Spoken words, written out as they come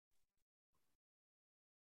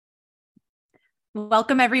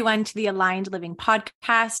Welcome, everyone, to the Aligned Living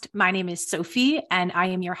podcast. My name is Sophie, and I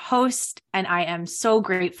am your host, and I am so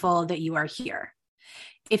grateful that you are here.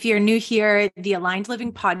 If you're new here, the Aligned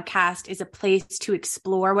Living podcast is a place to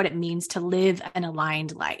explore what it means to live an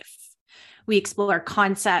aligned life. We explore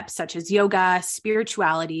concepts such as yoga,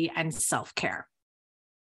 spirituality, and self-care.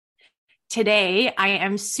 Today, I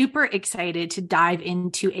am super excited to dive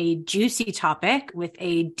into a juicy topic with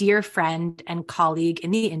a dear friend and colleague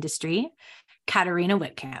in the industry, Katarina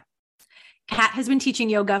Wittkamp. Kat has been teaching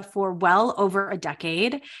yoga for well over a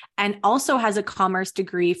decade and also has a commerce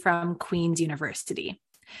degree from Queen's University.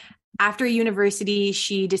 After university,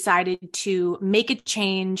 she decided to make a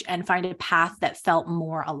change and find a path that felt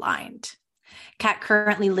more aligned. Kat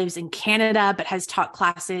currently lives in Canada, but has taught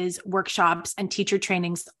classes, workshops, and teacher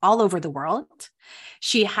trainings all over the world.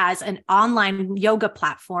 She has an online yoga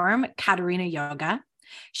platform, Katarina Yoga.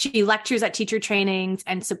 She lectures at teacher trainings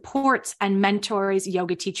and supports and mentors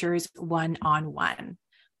yoga teachers one-on-one.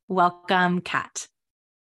 Welcome, Kat.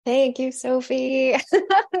 Thank you, Sophie.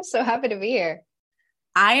 I'm so happy to be here.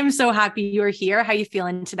 I am so happy you're here. How are you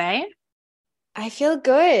feeling today? I feel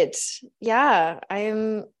good. Yeah, I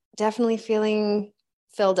am definitely feeling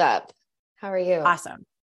filled up. How are you? Awesome.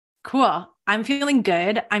 Cool. I'm feeling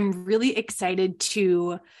good. I'm really excited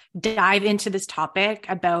to dive into this topic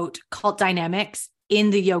about cult dynamics in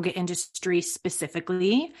the yoga industry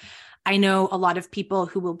specifically. I know a lot of people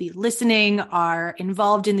who will be listening are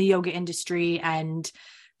involved in the yoga industry, and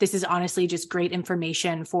this is honestly just great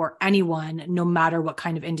information for anyone, no matter what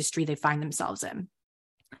kind of industry they find themselves in.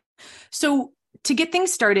 So to get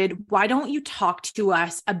things started, why don't you talk to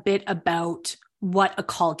us a bit about what a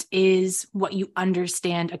cult is, what you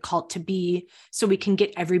understand a cult to be, so we can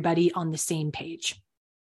get everybody on the same page?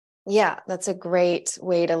 Yeah, that's a great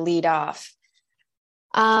way to lead off.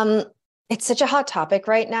 It's such a hot topic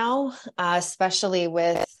right now, especially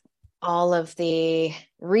with all of the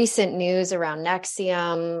recent news around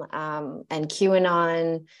Nexium and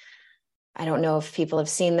QAnon. I don't know if people have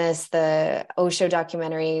seen this, the Osho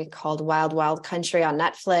documentary called Wild Wild Country on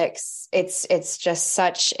Netflix. It's just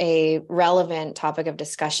such a relevant topic of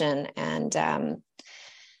discussion and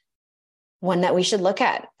one that we should look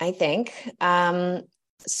at, I think.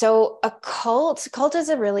 So a cult is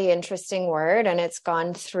a really interesting word, and it's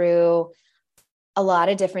gone through a lot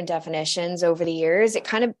of different definitions over the years. It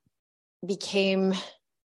kind of became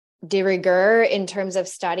de rigueur in terms of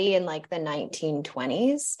study in like the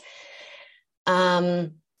 1920s.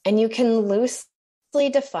 And you can loosely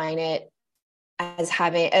define it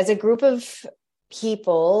as a group of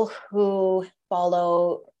people who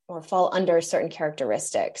follow or fall under certain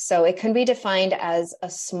characteristics. So it can be defined as a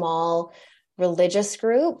small religious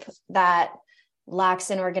group that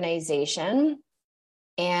lacks an organization,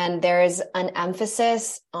 and there's an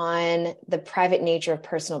emphasis on the private nature of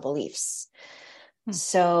personal beliefs.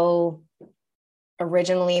 So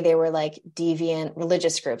originally they were like deviant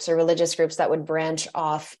religious groups, or religious groups that would branch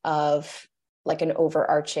off of like an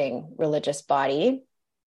overarching religious body.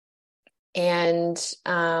 And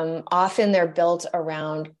often they're built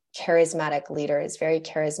around charismatic leaders, very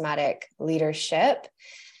charismatic leadership.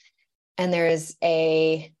 And those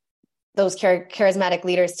charismatic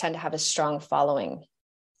leaders tend to have a strong following.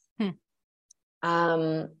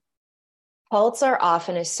 Cults are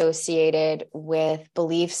often associated with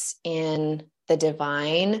beliefs in the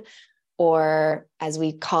divine, or as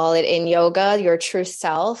we call it in yoga, your true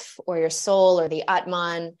self or your soul or the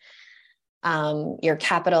Atman. Your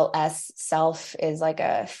capital S self is like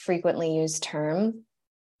a frequently used term.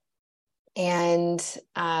 And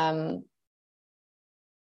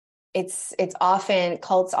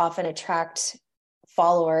cults often attract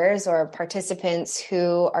followers or participants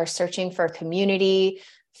who are searching for community,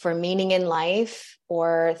 for meaning in life,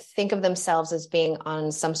 or think of themselves as being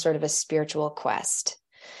on some sort of a spiritual quest.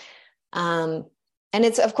 And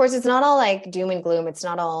it's not all like doom and gloom. It's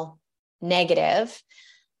not all negative.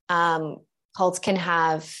 Cults can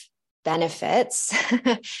have benefits.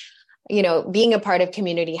 Being a part of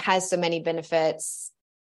community has so many benefits.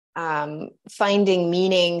 Finding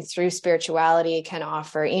meaning through spirituality can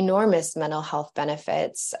offer enormous mental health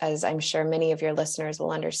benefits, as I'm sure many of your listeners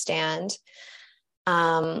will understand.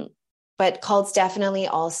 But cults definitely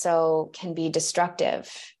also can be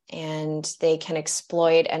destructive, and they can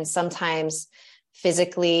exploit and sometimes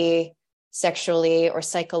physically, sexually, or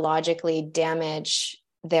psychologically damage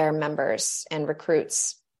their members and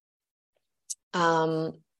recruits.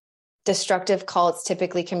 Destructive cults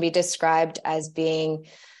typically can be described as being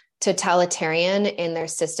totalitarian in their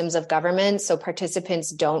systems of government. So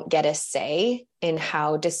participants don't get a say in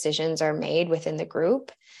how decisions are made within the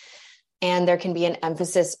group. and there can be an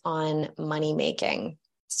emphasis on money making.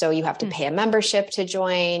 So you have to pay a membership to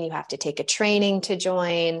join, you have to take a training to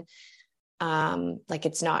join. Like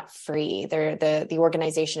it's not free. The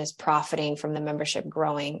organization is profiting from the membership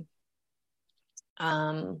growing.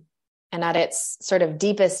 And at its sort of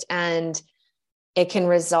deepest end,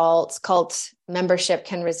 cult membership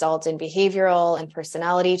can result in behavioral and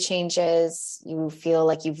personality changes. You feel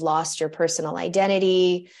like you've lost your personal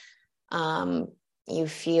identity. You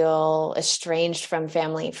feel estranged from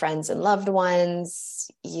family, friends, and loved ones.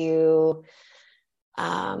 You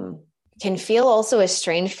can feel also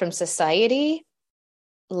estranged from society.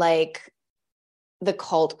 Like the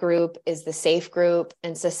cult group is the safe group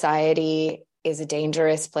and society is a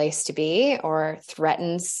dangerous place to be, or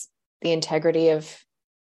threatens the integrity of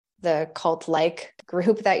the cult-like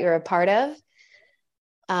group that you're a part of.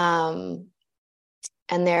 And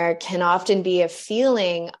there can often be a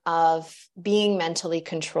feeling of being mentally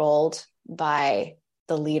controlled by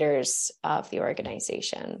the leaders of the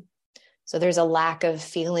organization. So there's a lack of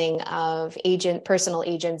feeling of personal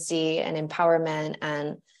agency and empowerment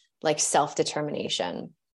and like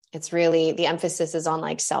self-determination. It's really, the emphasis is on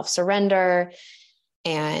like self-surrender,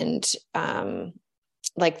 and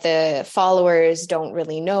like the followers don't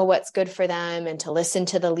really know what's good for them, and to listen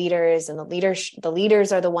to the leaders, and the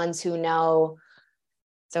leaders are the ones who know.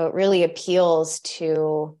 So it really appeals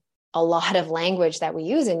to a lot of language that we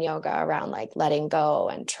use in yoga around like letting go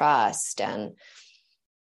and trust and,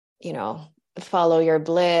 follow your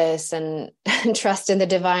bliss and trust in the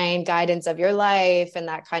divine guidance of your life and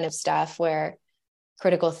that kind of stuff, where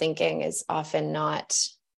critical thinking is often not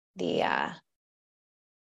the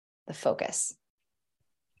focus.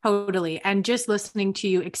 Totally. And just listening to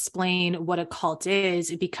you explain what a cult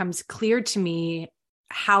is, it becomes clear to me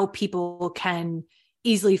how people can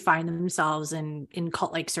easily find themselves in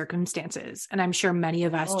cult-like circumstances. And I'm sure many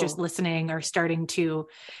of us just listening are starting to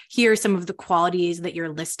hear some of the qualities that you're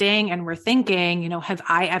listing. And we're thinking, have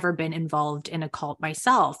I ever been involved in a cult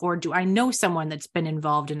myself? Or do I know someone that's been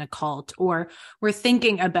involved in a cult? Or we're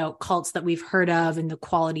thinking about cults that we've heard of and the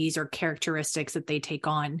qualities or characteristics that they take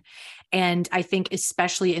on. And I think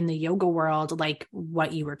especially in the yoga world, like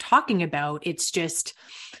what you were talking about, it's just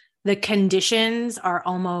the conditions are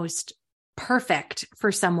almost perfect for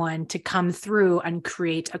someone to come through and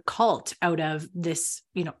create a cult out of this,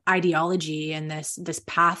 ideology and this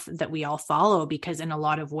path that we all follow, because in a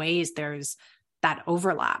lot of ways there's that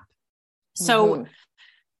overlap. So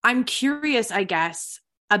I'm curious, I guess,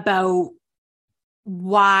 about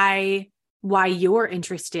why you're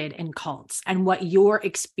interested in cults and what your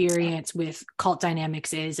experience with cult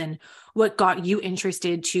dynamics is, and what got you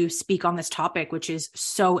interested to speak on this topic, which is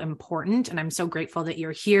so important. And I'm so grateful that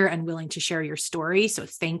you're here and willing to share your story. So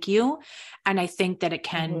thank you. And I think that it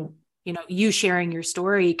can, you sharing your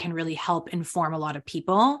story can really help inform a lot of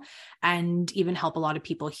people and even help a lot of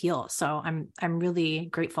people heal. So I'm really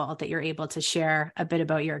grateful that you're able to share a bit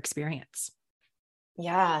about your experience.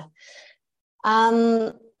 Yeah.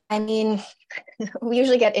 I mean, we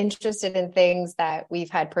usually get interested in things that we've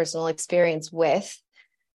had personal experience with.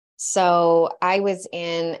 So I was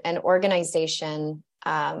in an organization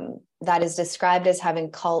that is described as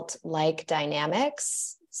having cult-like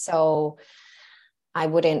dynamics. So I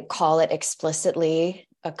wouldn't call it explicitly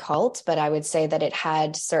a cult, but I would say that it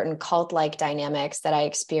had certain cult-like dynamics that I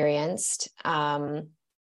experienced. And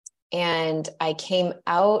I came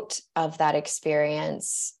out of that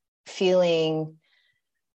experience feeling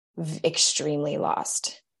extremely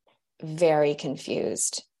lost, very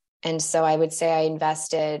confused. And so I would say I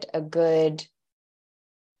invested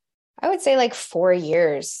like 4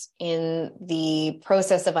 years in the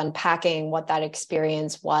process of unpacking what that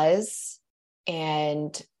experience was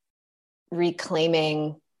and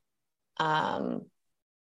reclaiming elements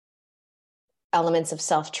of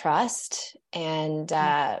self-trust and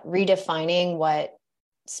redefining what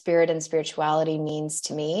spirit and spirituality means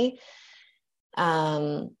to me.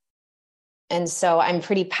 And so I'm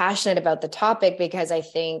pretty passionate about the topic because I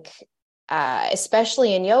think,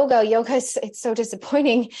 especially in yoga, it's so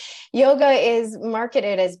disappointing. Yoga is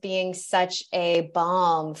marketed as being such a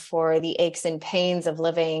balm for the aches and pains of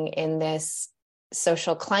living in this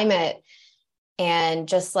social climate. And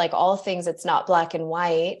just like all things, it's not black and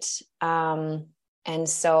white. And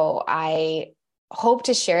so I hope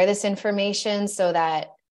to share this information so that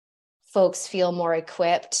folks feel more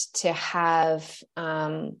equipped to have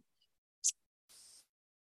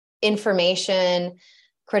information,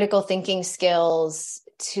 critical thinking skills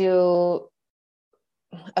to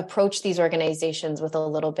approach these organizations with a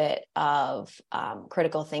little bit of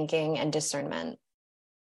critical thinking and discernment.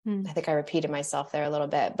 I think I repeated myself there a little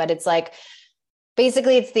bit, but it's like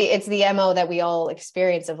basically it's the MO that we all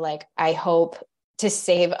experience of like, I hope to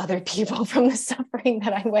save other people from the suffering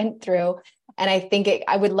that I went through. And I think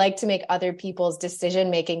I would like to make other people's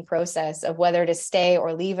decision-making process of whether to stay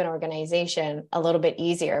or leave an organization a little bit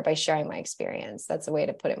easier by sharing my experience. That's a way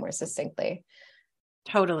to put it more succinctly.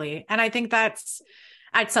 Totally. And I think that's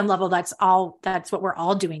at some level, that's what we're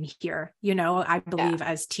all doing here. You know, I believe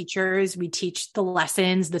as teachers, we teach the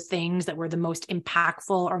lessons, the things that were the most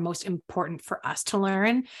impactful or most important for us to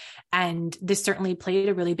learn. And this certainly played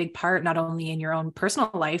a really big part, not only in your own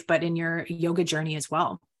personal life, but in your yoga journey as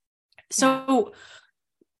well. So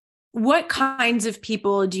what kinds of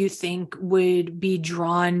people do you think would be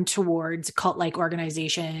drawn towards cult-like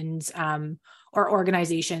organizations, or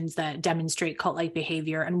organizations that demonstrate cult-like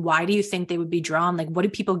behavior? And why do you think they would be drawn? Like, what do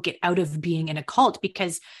people get out of being in a cult?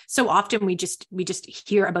 Because so often we just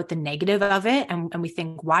hear about the negative of it, and we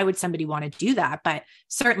think, why would somebody want to do that? But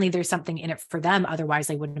certainly there's something in it for them. Otherwise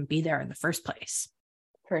they wouldn't be there in the first place.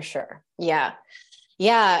 For sure. Yeah.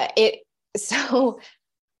 So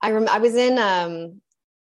I was in,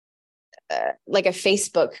 like a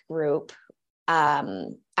Facebook group,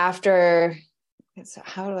 after, so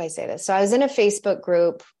how do I say this? So I was in a Facebook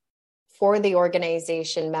group for the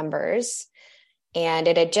organization members, and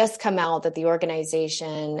it had just come out that the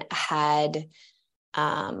organization had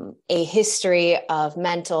a history of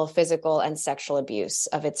mental, physical, and sexual abuse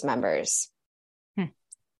of its members.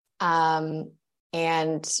 And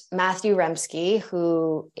Matthew Remski,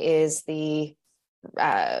 who is the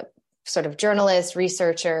sort of journalist,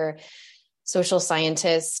 researcher, social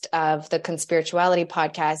scientist of the Conspirituality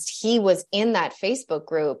podcast, he was in that Facebook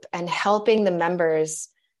group and helping the members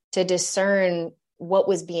to discern what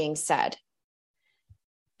was being said.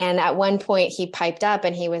 And at one point he piped up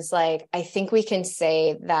and he was like, I think we can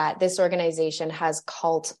say that this organization has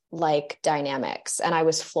cult-like dynamics. And I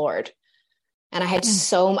was floored. And I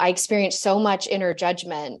experienced so much inner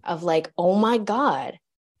judgment of like, oh my God,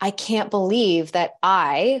 I can't believe that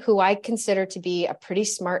who I consider to be a pretty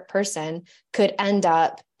smart person, could end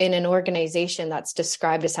up in an organization that's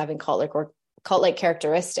described as having cult-like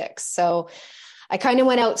characteristics. So I kind of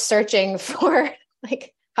went out searching for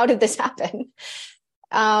like, how did this happen?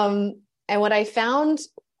 And what I found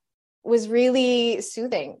was really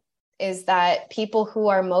soothing is that people who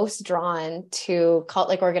are most drawn to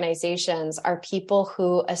cult-like organizations are people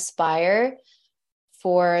who aspire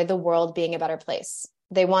for the world being a better place.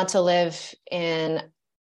 They want to live in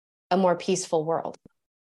a more peaceful world.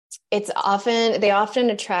 They often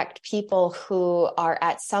attract people who are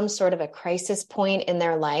at some sort of a crisis point in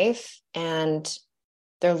their life and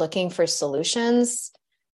they're looking for solutions.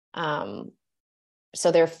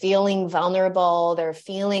 So they're feeling vulnerable. They're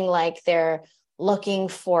feeling like they're looking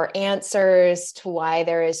for answers to why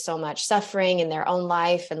there is so much suffering in their own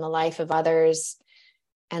life and the life of others.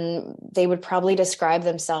 And they would probably describe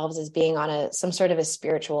themselves as being on some sort of a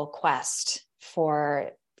spiritual quest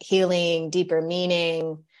for healing, deeper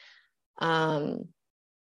meaning. And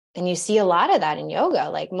you see a lot of that in yoga.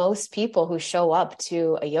 Like most people who show up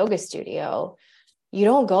to a yoga studio, you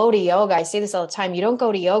don't go to yoga. I say this all the time. You don't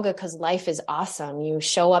go to yoga because life is awesome. You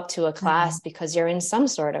show up to a class because you're in some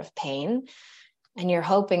sort of pain and you're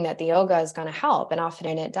hoping that the yoga is going to help. And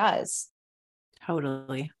often it does.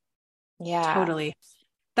 Totally. Yeah. Totally.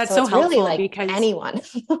 That's so so helpful really like because anyone.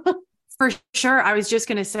 For sure. I was just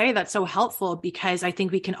going to say that's so helpful because I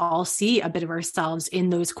think we can all see a bit of ourselves in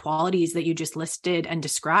those qualities that you just listed and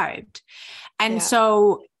described. And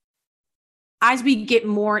so as we get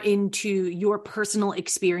more into your personal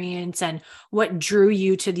experience and what drew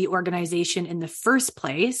you to the organization in the first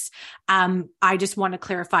place, I just want to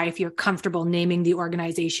clarify if you're comfortable naming the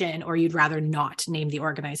organization or you'd rather not name the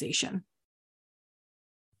organization.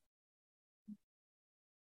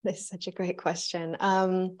 This is such a great question.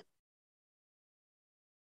 I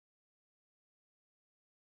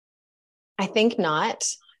think not.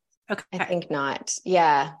 Okay. I think not.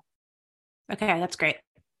 Yeah. Okay, that's great.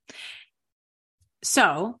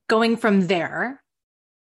 So going from there,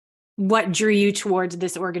 what drew you towards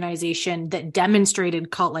this organization that demonstrated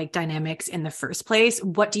cult-like dynamics in the first place?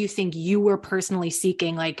 What do you think you were personally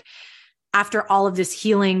seeking? Like after all of this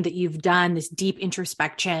healing that you've done, this deep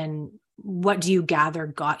introspection, what do you gather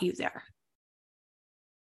got you there?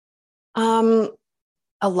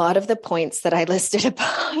 A lot of the points that I listed above,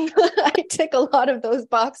 I tick a lot of those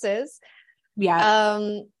boxes.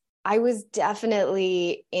 Yeah. I was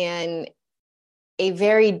definitely in a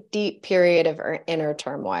very deep period of inner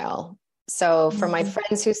turmoil. So for my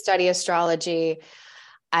friends who study astrology,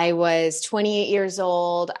 I was 28 years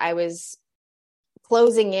old. I was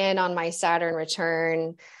closing in on my Saturn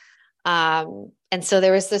return. And so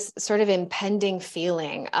there was this sort of impending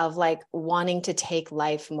feeling of like wanting to take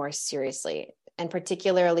life more seriously, and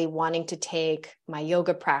particularly wanting to take my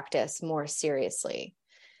yoga practice more seriously.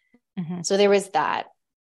 Mm-hmm. So there was that.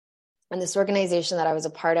 And this organization that I was a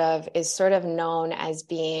part of is sort of known as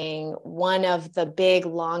being one of the big,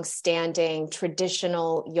 long-standing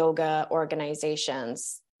traditional yoga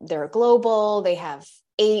organizations. They're global. They have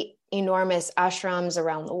 8 enormous ashrams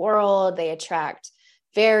around the world. They attract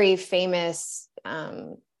very famous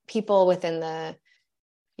people within the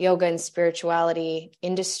yoga and spirituality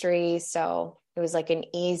industry. So it was like an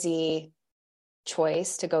easy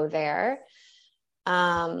choice to go there.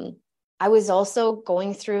 I was also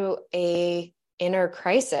going through a inner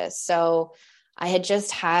crisis. So I had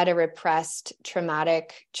just had a repressed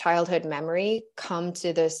traumatic childhood memory come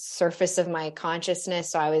to the surface of my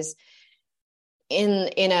consciousness. So I was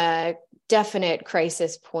in a definite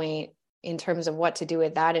crisis point in terms of what to do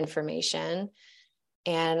with that information.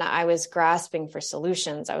 And I was grasping for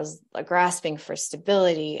solutions. I was grasping for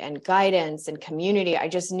stability and guidance and community. I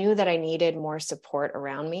just knew that I needed more support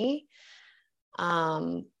around me.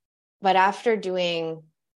 But after doing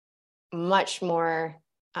much more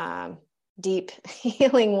deep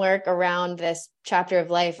healing work around this chapter of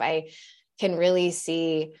life, I can really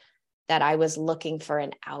see that I was looking for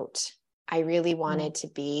an out. I really wanted to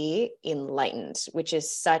be enlightened, which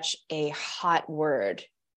is such a hot word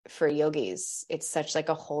for yogis. It's such like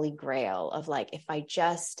a holy grail of like, if I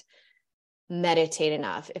just meditate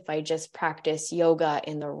enough, if I just practice yoga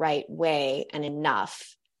in the right way and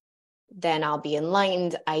enough, then I'll be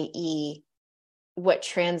enlightened, i.e., what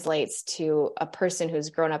translates to a person who's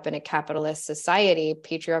grown up in a capitalist society,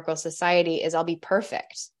 patriarchal society, is I'll be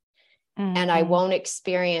perfect. Mm-hmm. And I won't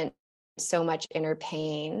experience so much inner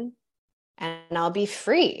pain, and I'll be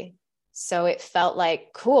free. So it felt like,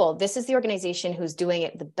 cool, this is the organization who's doing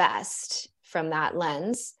it the best from that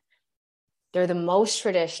lens. They're the most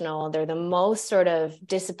traditional, they're the most sort of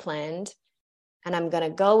disciplined, and I'm going to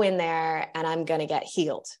go in there and I'm going to get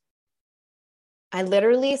healed. I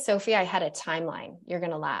literally, Sophie, I had a timeline. You're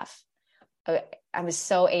going to laugh. I was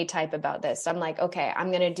so A-type about this. So I'm like, okay, I'm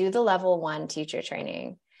going to do the level 1 teacher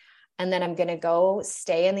training. And then I'm going to go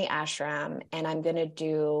stay in the ashram and I'm going to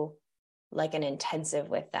do like an intensive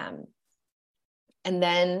with them. And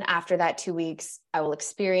then after that 2 weeks, I will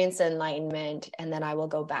experience enlightenment. And then I will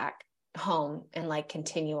go back home and like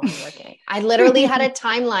continue on working. I literally had a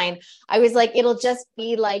timeline. I was like, it'll just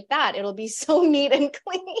be like that. It'll be so neat and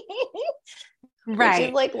clean. Right. Which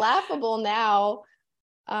is like laughable now.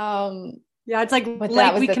 Yeah, it's like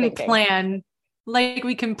we can plan, like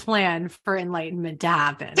we can plan for enlightenment to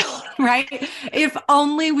happen, right? If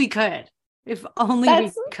only we could. If only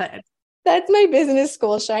we could. That's my business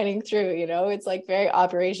school shining through, you know, it's like very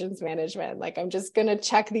operations management. Like, I'm just going to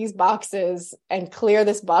check these boxes and clear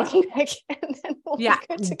this bottleneck and then we'll be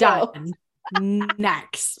good to done. Go.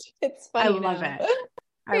 Next. It's funny. I love it.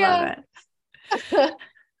 I love it.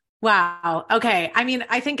 Wow. Okay. I mean,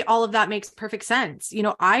 I think all of that makes perfect sense. You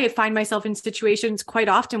know, I find myself in situations quite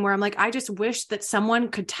often where I'm like, I just wish that someone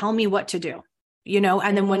could tell me what to do, you know?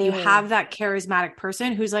 And then when you have that charismatic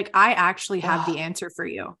person who's like, I actually have the answer for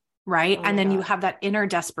you. Right. And then you have that inner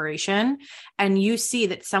desperation and you see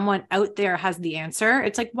that someone out there has the answer.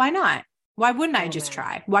 It's like, why not? Why wouldn't I just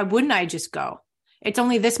try? Why wouldn't I just go? It's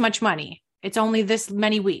only this much money. It's only this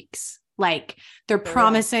many weeks. Like, they're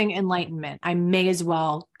promising enlightenment. I may as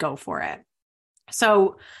well go for it.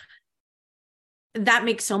 So that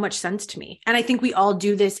makes so much sense to me. And I think we all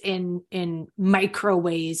do this in micro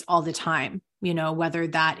ways all the time, you know, whether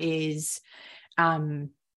that is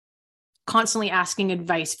constantly asking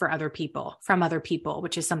advice from other people,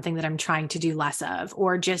 which is something that I'm trying to do less of,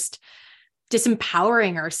 or just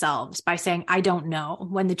disempowering ourselves by saying, I don't know,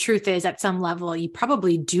 when the truth is at some level, you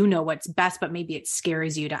probably do know what's best, but maybe it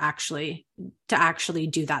scares you to actually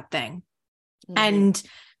do that thing. Mm-hmm. And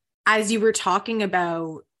as you were talking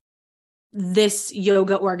about this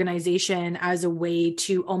yoga organization as a way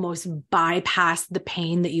to almost bypass the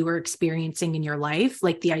pain that you were experiencing in your life,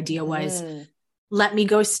 like the idea was, let me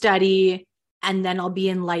go study and then I'll be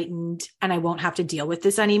enlightened and I won't have to deal with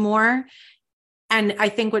this anymore. And I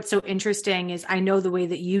think what's so interesting is I know the way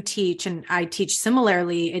that you teach and I teach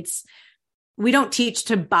similarly. We don't teach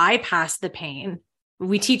to bypass the pain.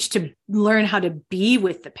 We teach to learn how to be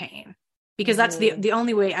with the pain, because that's the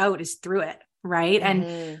only way out is through it. Right.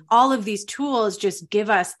 And all of these tools just give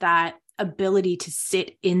us that ability to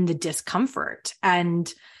sit in the discomfort,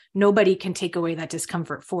 and nobody can take away that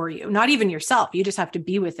discomfort for you. Not even yourself. You just have to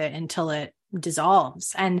be with it until it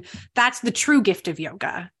dissolves. And that's the true gift of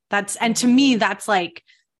yoga. And to me, that's like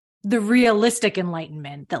the realistic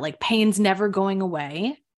enlightenment that like pain's never going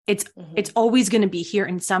away. It's always going to be here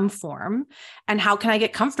in some form. And how can I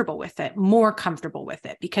get comfortable with it, more comfortable with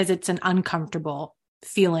it, because it's an uncomfortable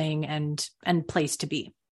feeling and place to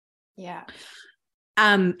be. Yeah.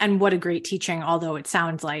 And what a great teaching, although it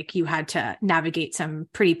sounds like you had to navigate some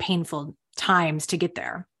pretty painful times to get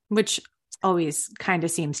there, which always kind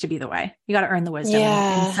of seems to be the way. You got to earn the wisdom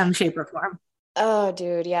in some shape or form. Oh,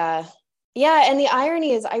 dude. Yeah. Yeah. And the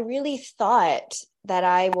irony is I really thought that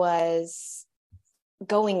I was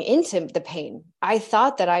going into the pain. I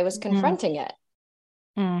thought that I was confronting it.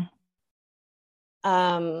 Yeah.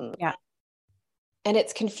 And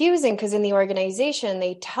it's confusing because in the organization,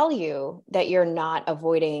 they tell you that you're not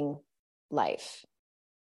avoiding life,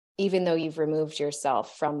 even though you've removed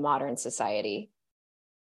yourself from modern society.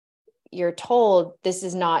 You're told this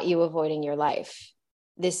is not you avoiding your life.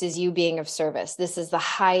 This is you being of service. This is the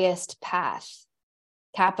highest path,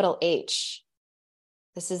 capital H.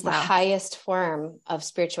 This is the highest form of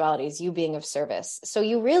spirituality, is you being of service. So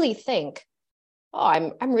you really think, oh,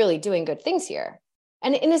 I'm really doing good things here.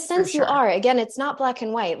 And in a sense, you are. Again, it's not black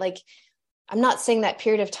and white. Like, I'm not saying that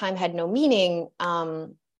period of time had no meaning.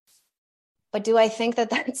 But do I think that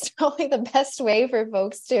that's probably the best way for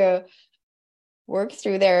folks to work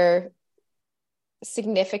through their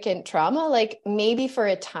significant trauma? Like, maybe for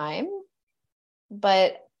a time,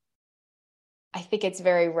 but I think it's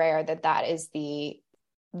very rare that that is the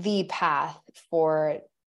path for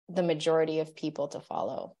the majority of people to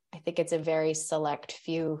follow. I think it's a very select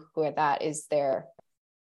few who that is the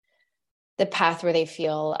path where they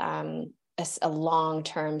feel a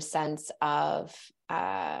long-term sense of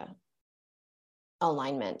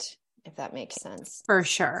alignment, if that makes sense. For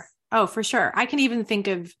sure. Oh, for sure. I can even think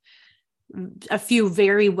of a few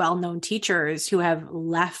very well-known teachers who have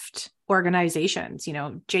left organizations,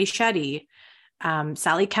 Jay Shetty,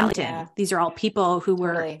 Sally Kempton. Yeah. These are all people who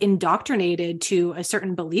were indoctrinated to a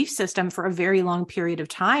certain belief system for a very long period of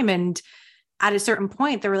time. And at a certain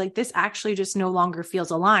point, they were like, this actually just no longer feels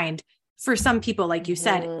aligned. For some people, like you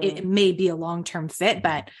said, it may be a long-term fit,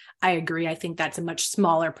 but I agree. I think that's a much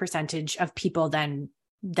smaller percentage of people than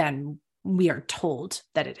we are told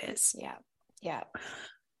that it is. Yeah. Yeah.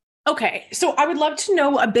 Okay. So I would love to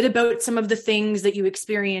know a bit about some of the things that you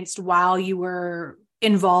experienced while you were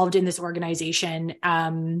involved in this organization.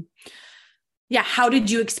 How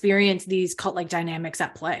did you experience these cult-like dynamics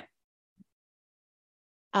at play?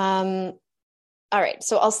 All right.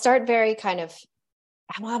 So I'll start very kind of,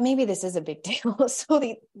 well, maybe this is a big deal.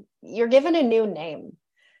 So you're given a new name.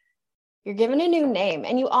 You're given a new name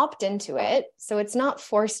and you opt into it. So it's not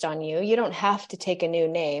forced on you. You don't have to take a new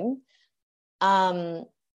name.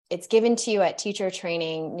 It's given to you at teacher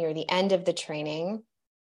training near the end of the training.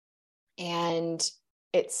 And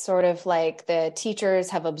it's sort of like the teachers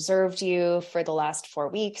have observed you for the last 4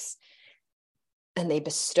 weeks and they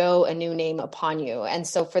bestow a new name upon you. And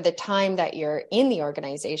so for the time that you're in the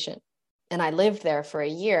organization, and I lived there for a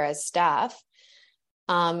year as staff,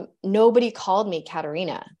 nobody called me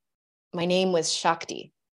Katarina. My name was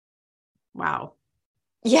Shakti. Wow.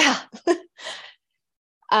 Yeah.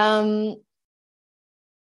 And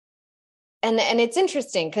it's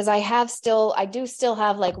interesting because I do still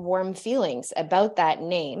have like warm feelings about that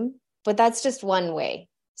name, but that's just one way.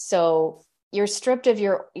 So you're stripped of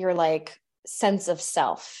your like sense of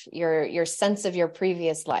self, your sense of your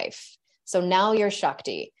previous life. So now you're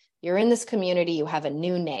Shakti. You're in this community, you have a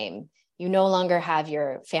new name. You no longer have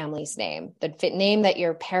your family's name, the name that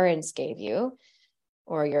your parents gave you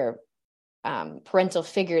or your parental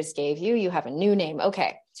figures gave you. You have a new name.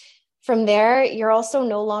 Okay. From there, you're also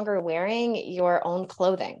no longer wearing your own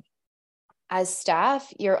clothing. As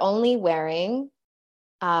staff, you're only wearing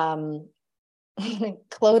clothing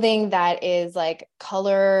that is like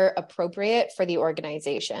color appropriate for the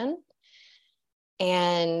organization.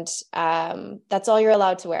 And that's all you're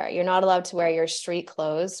allowed to wear. You're not allowed to wear your street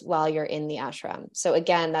clothes while you're in the ashram. So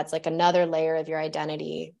again, that's like another layer of your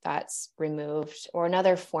identity that's removed, or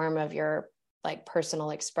another form of your like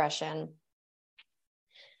personal expression.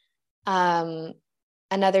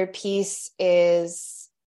 Another piece is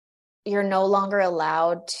you're no longer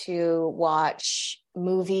allowed to watch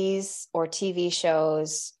movies or TV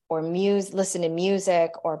shows or listen to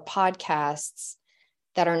music or podcasts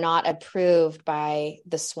that are not approved by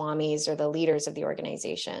the swamis or the leaders of the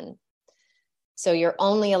organization. So you're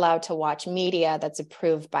only allowed to watch media that's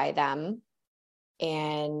approved by them.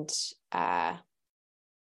 And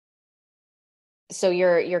so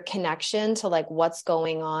your connection to like what's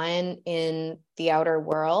going on in the outer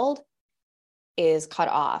world is cut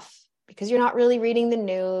off because you're not really reading the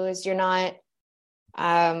news. You're not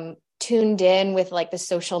tuned in with like the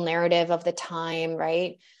social narrative of the time,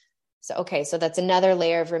 right? So, okay, so that's another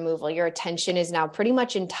layer of removal. Your attention is now pretty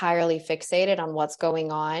much entirely fixated on what's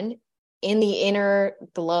going on in the inner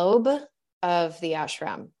globe of the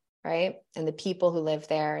ashram, right? And the people who live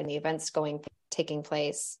there and the events taking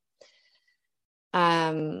place.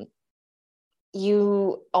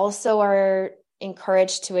 You also are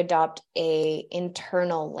encouraged to adopt a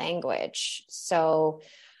internal language. So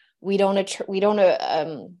we don't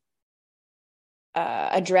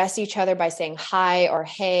address each other by saying hi or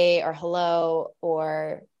hey or hello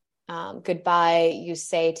or goodbye. You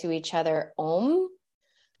say to each other Om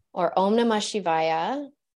or Om Namah Shivaya,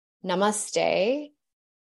 Namaste.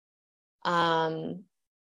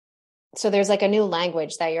 So there's like a new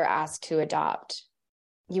language that you're asked to adopt.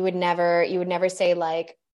 You would never say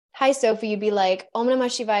like, hi, Sophie. You'd be like, Om Namah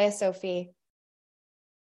Shivaya, Sophie.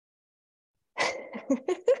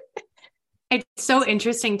 It's so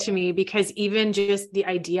interesting to me because even just the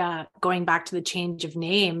idea, going back to the change of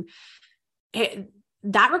name,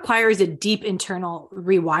 that requires a deep internal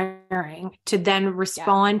rewiring to then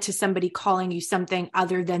respond to somebody calling you something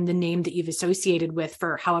other than the name that you've associated with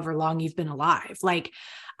for however long you've been alive. Like,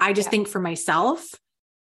 I just think for myself,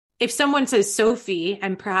 if someone says Sophie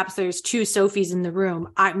and perhaps there's two Sophies in the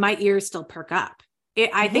room, my ears still perk up.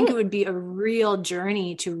 I think it would be a real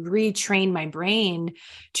journey to retrain my brain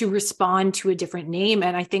to respond to a different name.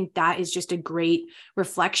 And I think that is just a great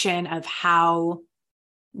reflection of how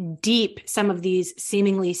deep some of these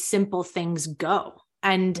seemingly simple things go.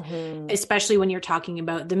 And especially when you're talking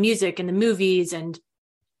about the music and the movies and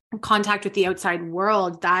contact with the outside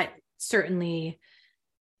world, that certainly,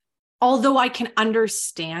 although I can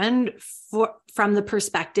understand from the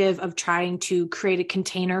perspective of trying to create a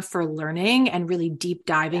container for learning and really deep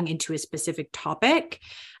diving into a specific topic,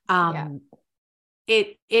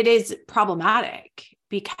 it is problematic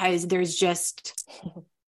because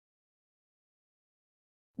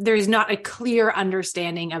there's not a clear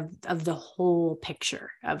understanding of the whole picture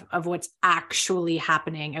of what's actually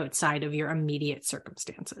happening outside of your immediate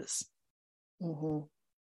circumstances.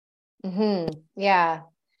 Yeah.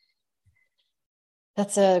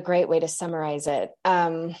 That's a great way to summarize it.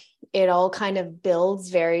 It all kind of builds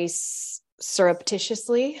very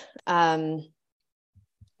surreptitiously, where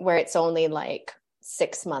it's only like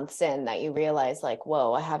 6 months in that you realize like,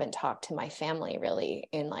 whoa, I haven't talked to my family really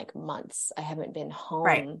in like months. I haven't been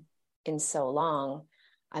home in so long.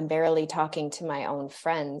 I'm barely talking to my own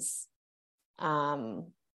friends.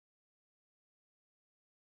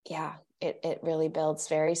 It really builds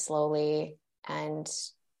very slowly and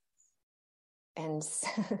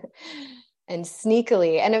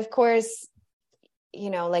sneakily. And of course,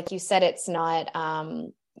 like you said, it's not,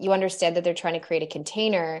 you understand that they're trying to create a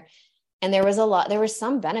container. And there were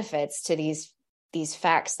some benefits to these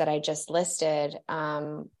facts that I just listed,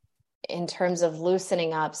 in terms of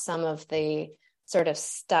loosening up some of the sort of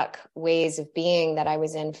stuck ways of being that I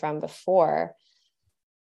was in from before.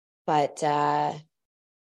 But,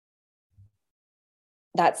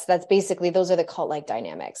 that's basically, those are the cult-like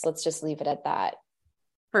dynamics. Let's just leave it at that.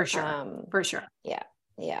 For sure. For sure. Yeah.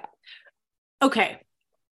 Yeah. Okay.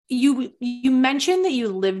 You mentioned that you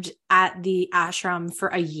lived at the ashram for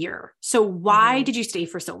a year. So why did you stay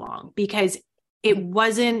for so long? Because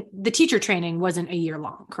the teacher training wasn't a year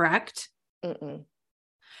long, correct?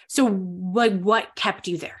 So what kept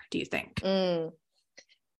you there, do you think?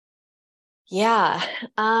 Yeah.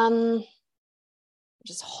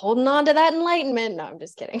 Just holding on to that enlightenment. No, I'm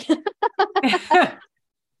just kidding.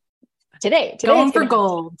 Today going for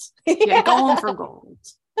gold. Yeah, going for gold.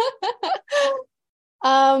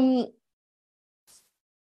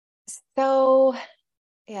 So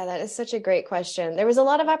yeah, that is such a great question. There was a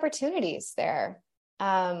lot of opportunities there,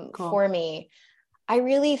 for me. I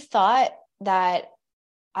really thought that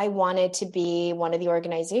I wanted to be one of the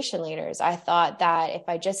organization leaders. I thought that if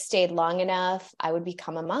I just stayed long enough, I would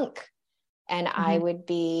become a monk and I would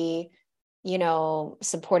be,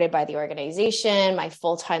 supported by the organization. My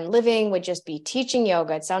full-time living would just be teaching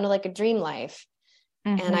yoga. It sounded like a dream life.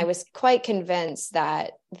 And I was quite convinced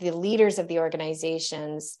that the leaders of the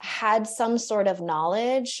organizations had some sort of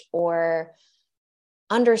knowledge or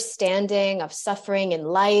understanding of suffering in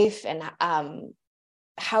life and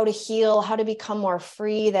how to heal, how to become more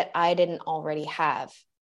free that I didn't already have.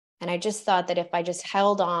 And I just thought that if I just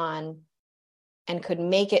held on and could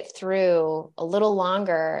make it through a little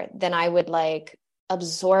longer, then I would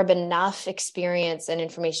absorb enough experience and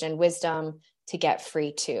information and wisdom to get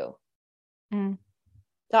free too.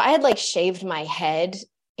 So I had shaved my head,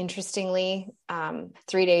 interestingly,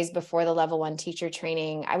 3 days before the level 1 teacher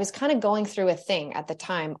training. I was kind of going through a thing at the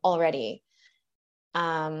time already.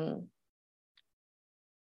 And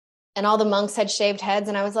and all the monks had shaved heads.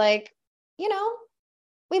 And I was like,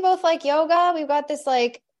 we both like yoga. We've got this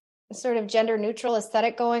like sort of gender neutral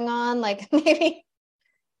aesthetic going on. Like maybe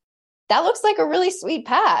that looks like a really sweet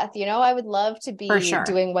path. I would love to be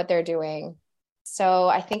doing what they're doing. So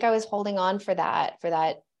I think I was holding on for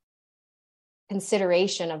that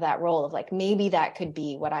consideration of that role of like, maybe that could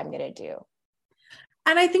be what I'm going to do.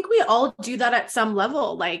 And I think we all do that at some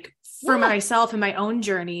level. Like for myself in my own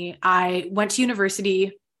journey, I went to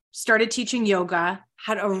university, started teaching yoga,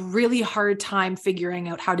 had a really hard time figuring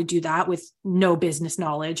out how to do that with no business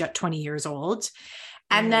knowledge at 20 years old.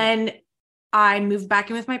 And then I moved back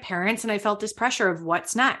in with my parents and I felt this pressure of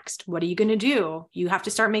what's next? What are you going to do? You have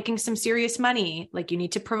to start making some serious money. Like you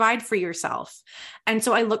need to provide for yourself. And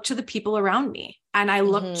so I looked to the people around me and I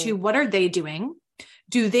looked to what are they doing?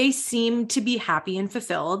 Do they seem to be happy and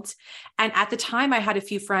fulfilled? And at the time I had a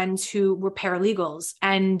few friends who were paralegals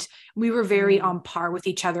and we were very on par with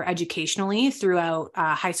each other educationally throughout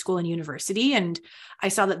high school and university. And I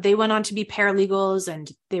saw that they went on to be paralegals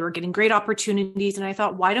and they were getting great opportunities. And I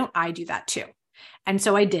thought, why don't I do that too? And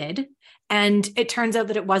so I did. And it turns out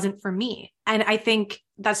that it wasn't for me. And I think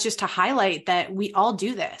that's just to highlight that we all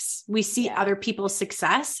do this. We see other people's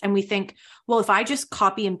success and we think, well, if I just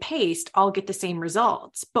copy and paste, I'll get the same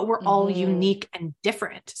results, but we're all unique and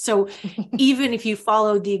different. So even if you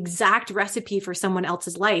follow the exact recipe for someone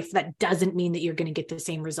else's life, that doesn't mean that you're going to get the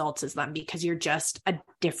same results as them because you're just a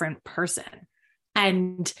different person.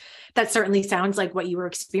 And that certainly sounds like what you were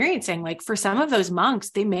experiencing. Like for some of those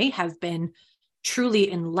monks, they may have been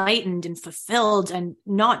truly enlightened and fulfilled and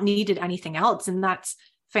not needed anything else. And that's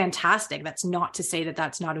fantastic. That's not to say that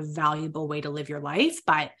that's not a valuable way to live your life,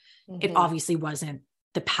 but it obviously wasn't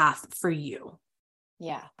the path for you.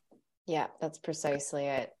 Yeah. Yeah. That's precisely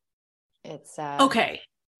it. It's okay.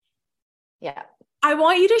 Yeah. I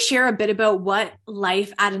want you to share a bit about what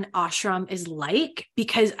life at an ashram is like,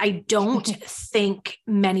 because I don't think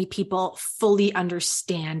many people fully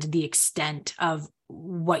understand the extent of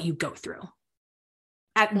what you go through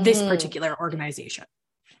at this particular organization.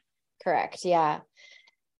 Correct. Yeah.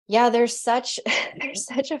 Yeah. There's such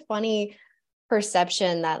a funny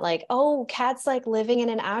perception that like, oh, Kat's like living in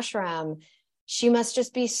an ashram. She must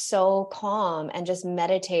just be so calm and just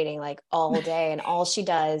meditating like all day. And all she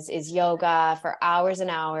does is yoga for hours and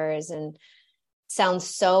hours and sounds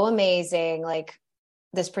so amazing. Like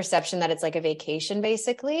this perception that it's like a vacation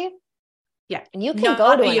basically. Yeah. And you can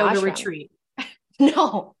go to a yoga retreat.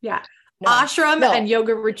 No. Yeah. No, ashram and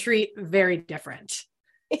yoga retreat, very different.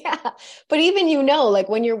 Yeah. But even, like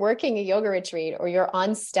when you're working a yoga retreat or you're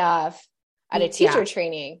on staff at a teacher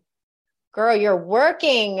training, girl, you're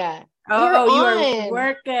working. You are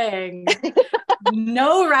working.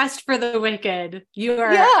 No rest for the wicked. You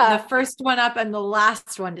are the first one up and the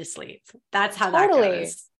last one to sleep. That's how that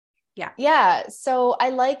goes. Yeah. Yeah. So I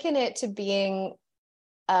liken it to being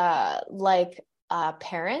like a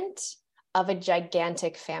parent of a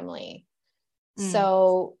gigantic family.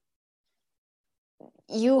 So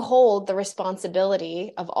you hold the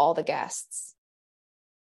responsibility of all the guests.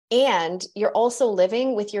 And you're also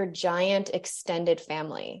living with your giant extended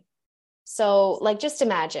family. So like, just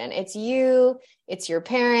imagine it's you, it's your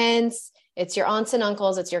parents, it's your aunts and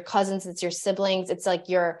uncles, it's your cousins, it's your siblings. It's like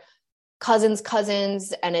your cousins,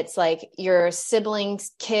 and it's like your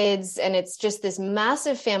siblings, kids. And it's just this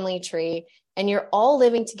massive family tree. And you're all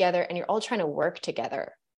living together and you're all trying to work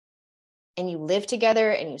together. And you live together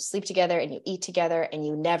and you sleep together and you eat together and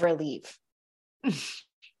you never leave. So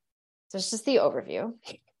it's just the overview.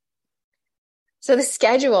 So the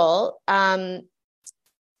schedule,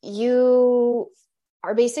 you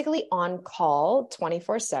are basically on call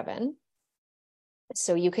 24/7.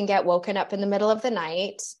 So you can get woken up in the middle of the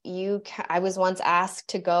night. I was once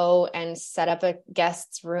asked to go and set up a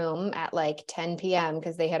guest's room at like 10 p.m.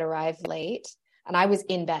 because they had arrived late and I was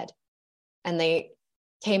in bed and they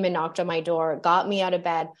came and knocked on my door, got me out of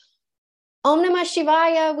bed. Om Namah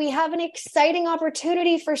Shivaya, we have an exciting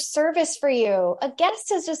opportunity for service for you. A guest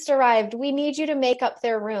has just arrived. We need you to make up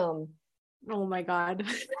their room. Oh my God.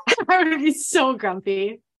 I would be so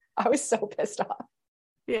grumpy. I was so pissed off.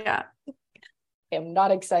 Yeah. I am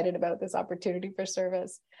not excited about this opportunity for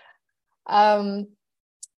service.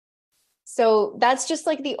 So that's just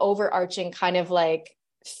like the overarching kind of like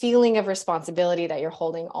feeling of responsibility that you're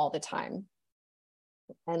holding all the time.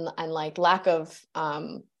 And like lack of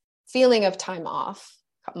feeling of time off,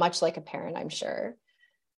 much like a parent, I'm sure.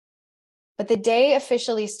 But the day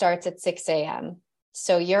officially starts at 6 a.m.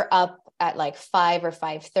 So you're up at like 5 or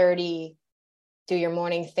 5:30, do your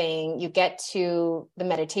morning thing. You get to the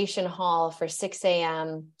meditation hall for 6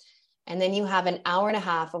 a.m. And then you have an hour and a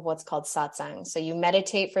half of what's called satsang. So you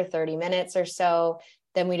meditate for 30 minutes or so.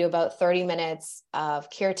 Then we do about 30 minutes of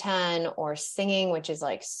kirtan or singing, which is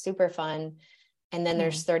like super fun. And then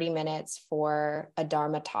there's 30 minutes for a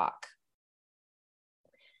dharma talk.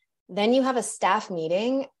 Then you have a staff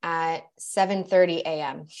meeting at 7:30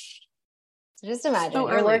 a.m. So just imagine so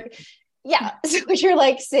you're early. yeah. So you're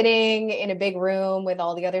like sitting in a big room with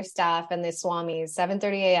all the other staff and the swamis,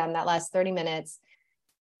 7:30 a.m. That lasts 30 minutes.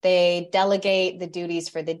 They delegate the duties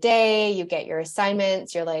for the day. You get your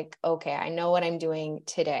assignments. You're like, okay, I know what I'm doing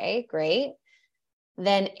today. Great.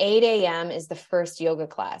 Then 8 a.m. is the first yoga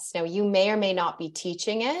class. Now, you may or may not be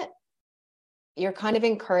teaching it. You're kind of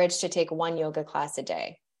encouraged to take one yoga class a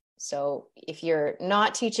day. So if you're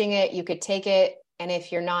not teaching it, you could take it. And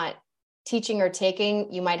if you're not teaching or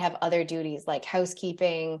taking, you might have other duties like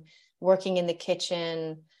housekeeping, working in the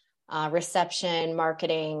kitchen, reception,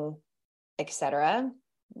 marketing, etc.,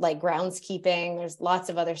 like groundskeeping. There's lots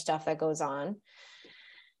of other stuff that goes on.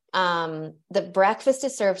 The breakfast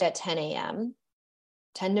is served at 10 a.m.,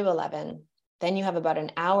 10 to 11. Then you have about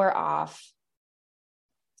an hour off.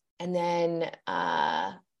 And then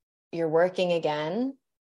you're working again.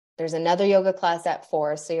 There's another yoga class at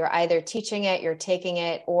 4. So you're either teaching it, you're taking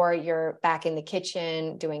it, or you're back in the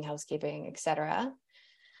kitchen doing housekeeping, etc.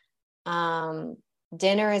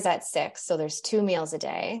 Dinner is at 6. So there's 2 meals a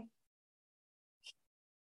day.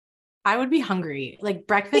 I would be hungry. Like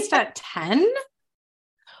breakfast at 10?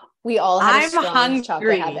 We all have a I'm strong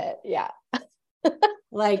chocolate hungry. habit. Yeah.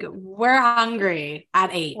 Like we're hungry at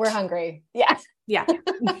 8. We're hungry. Yeah. Yeah.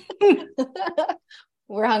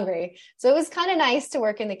 We're hungry. So it was kind of nice to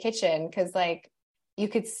work in the kitchen because like you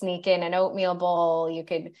could sneak in an oatmeal bowl, you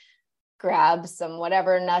could grab some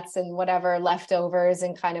whatever nuts and whatever leftovers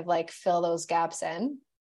and kind of like fill those gaps in.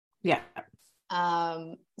 Yeah.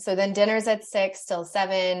 So then dinner's at 6 till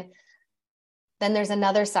 7. Then there's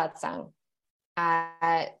another satsang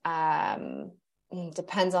at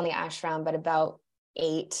depends on the ashram, but about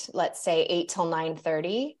 8, let's say 8 till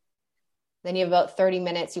 9:30. Then you have about 30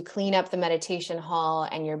 minutes. You clean up the meditation hall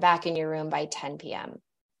and you're back in your room by 10 p.m.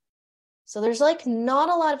 So there's like not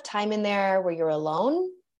a lot of time in there where you're alone,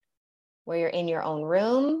 where you're in your own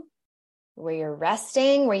room, where you're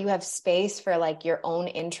resting, where you have space for like your own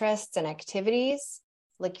interests and activities.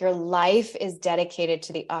 Like your life is dedicated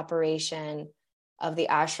to the operation of the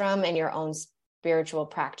ashram and your own spiritual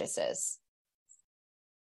practices.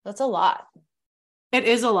 That's a lot. It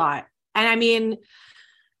is a lot. And I mean,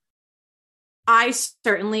 I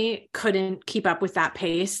certainly couldn't keep up with that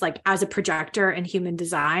pace. Like as a projector in human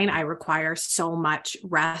design, I require so much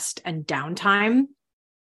rest and downtime.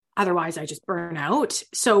 Otherwise, I just burn out.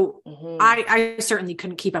 So I certainly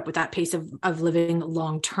couldn't keep up with that pace of living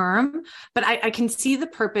long term, but I can see the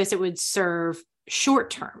purpose it would serve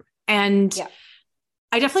short term. And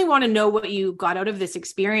I definitely want to know what you got out of this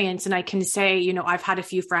experience. And I can say, you know, I've had a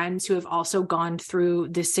few friends who have also gone through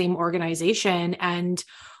this same organization. And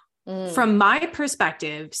from my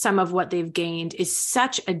perspective, some of what they've gained is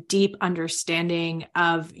such a deep understanding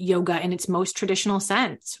of yoga in its most traditional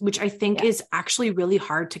sense, which I think is actually really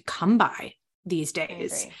hard to come by these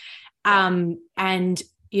days. And,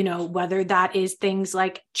 you know, whether that is things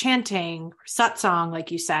like chanting, or satsang,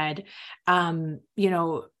 like you said, you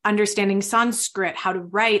know, understanding Sanskrit, how to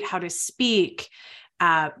write, how to speak,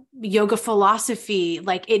 yoga philosophy,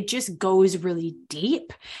 like it just goes really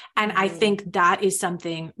deep. And I think that is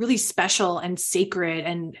something really special and sacred.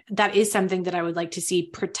 And that is something that I would like to see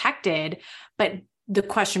protected. But the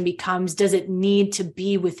question becomes, does it need to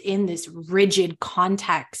be within this rigid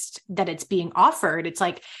context that it's being offered? It's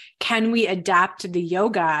like, can we adapt the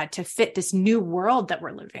yoga to fit this new world that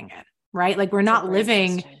we're living in? Right? Like we're not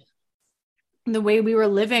living the way we were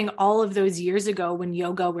living all of those years ago when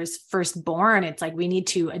yoga was first born. It's like we need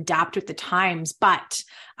to adapt with the times, but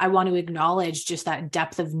I want to acknowledge just that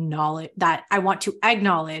depth of knowledge, that I want to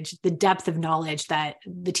acknowledge the depth of knowledge that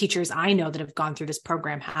the teachers I know that have gone through this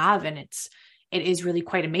program have. And it is really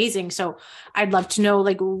quite amazing. So I'd love to know,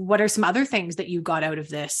 like, what are some other things that you got out of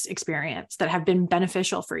this experience that have been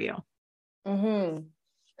beneficial for you?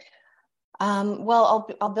 Well,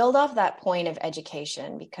 I'll build off that point of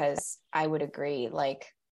education because I would agree, like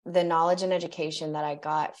the knowledge and education that I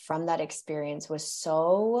got from that experience was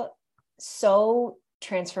so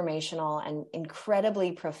transformational and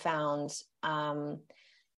incredibly profound.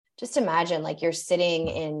 Just imagine like you're sitting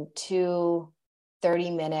in 2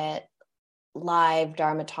 30-minute live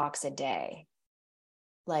Dharma talks a day.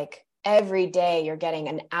 Like every day you're getting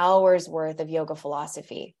an hour's worth of yoga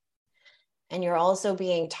philosophy. And you're also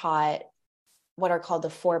being taught what are called the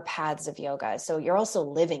 4 paths of yoga. So you're also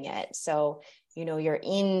living it. So you're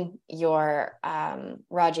in your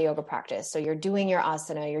Raja Yoga practice. So you're doing your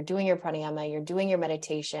asana, you're doing your pranayama, you're doing your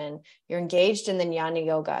meditation, you're engaged in the jnana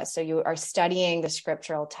yoga. So you are studying the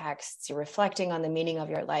scriptural texts, you're reflecting on the meaning of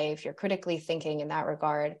your life, you're critically thinking in that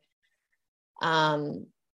regard.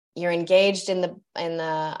 You're engaged in the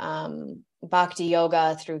bhakti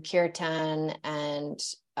yoga through kirtan and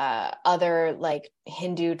other like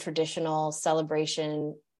Hindu traditional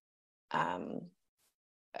celebration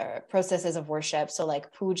processes of worship. So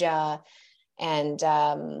like puja and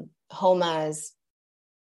homas.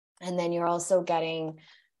 And then you're also getting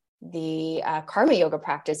the karma yoga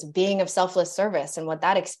practice, being of selfless service, and what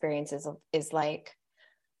that experience is like.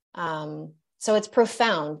 So it's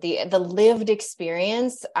profound. The lived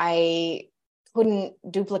experience, I couldn't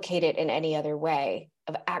duplicate it in any other way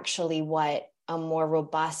of actually what a more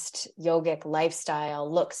robust yogic lifestyle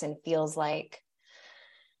looks and feels like.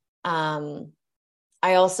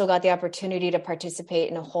 I also got the opportunity to participate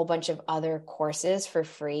in a whole bunch of other courses for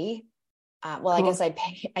free. Cool. I guess I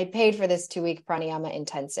paid for this 2-week pranayama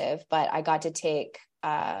intensive, but I got to take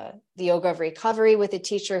the yoga of recovery with a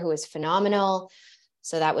teacher who was phenomenal.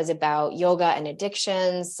 So that was about yoga and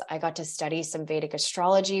addictions. I got to study some Vedic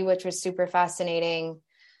astrology, which was super fascinating.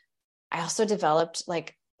 I also developed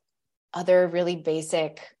like other really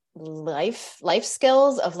basic life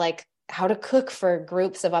skills of like how to cook for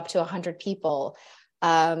groups of up to 100 people,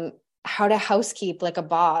 how to housekeep like a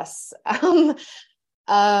boss, how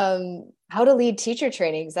to lead teacher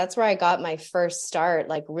trainings. That's where I got my first start,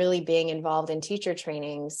 like really being involved in teacher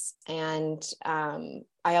trainings. And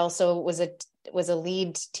I also was a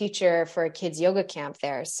lead teacher for a kids yoga camp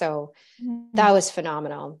there. So that was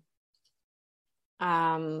phenomenal.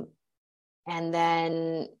 And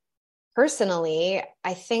then personally,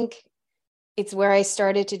 I think it's where I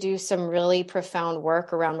started to do some really profound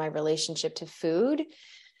work around my relationship to food.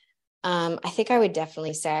 I think I would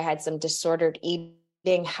definitely say I had some disordered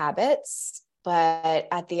eating habits, but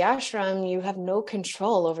at the ashram, you have no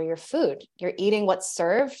control over your food. You're eating what's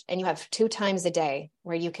served, and you have 2 times a day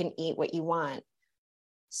where you can eat what you want.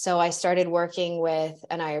 So I started working with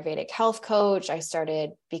an Ayurvedic health coach. I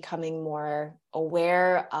started becoming more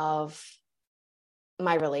aware of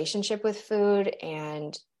my relationship with food,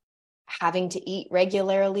 and having to eat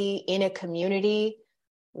regularly in a community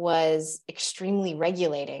was extremely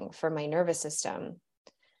regulating for my nervous system.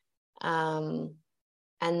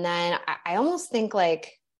 And then I almost think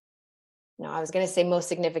like, I was going to say most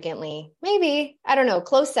significantly, maybe, I don't know,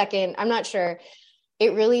 close second, I'm not sure.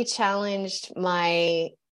 It really challenged my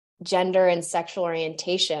gender and sexual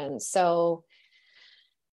orientation. So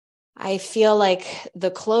I feel like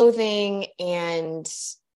the clothing and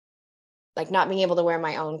like not being able to wear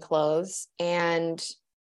my own clothes and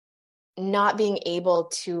not being able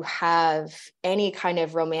to have any kind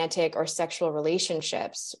of romantic or sexual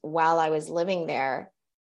relationships while I was living there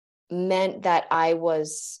meant that I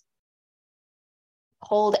was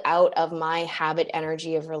pulled out of my habit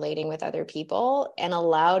energy of relating with other people, and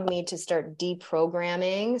allowed me to start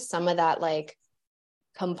deprogramming some of that like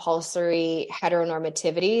compulsory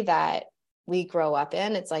heteronormativity that we grow up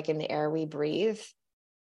in. It's like in the air we breathe.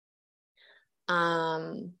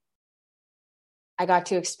 I got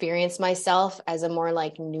to experience myself as a more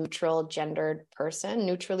like neutrally gendered person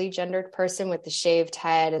with the shaved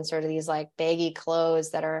head and sort of these like baggy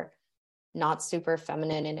clothes that are not super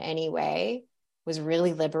feminine in any way. Was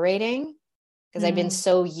really liberating, because I've been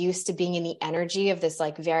so used to being in the energy of this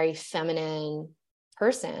like very feminine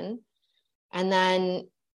person. And then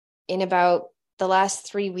in about the last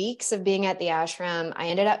 3 weeks of being at the ashram, I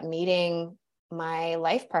ended up meeting my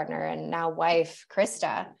life partner and now wife,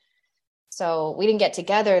 Krista. So we didn't get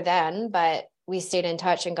together then, but we stayed in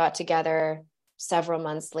touch and got together several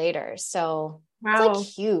months later. So wow. It's like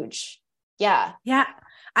huge. Yeah. Yeah.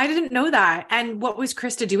 I didn't know that. And what was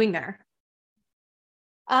Krista doing there?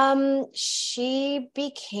 She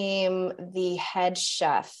became the head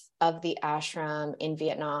chef of the ashram in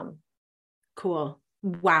Vietnam. Cool.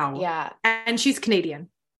 Wow. Yeah. And she's Canadian,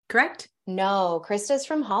 correct? No, Krista's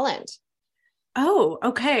from Holland. Oh,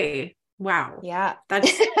 okay. Wow. Yeah.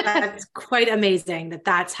 That's quite amazing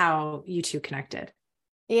that's how you two connected.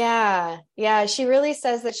 Yeah. Yeah. She really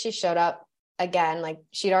says that she showed up again, like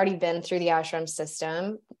she'd already been through the ashram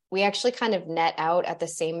system. We actually kind of net out at the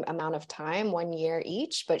same amount of time, 1 year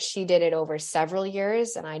each, but she did it over several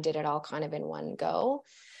years and I did it all kind of in one go.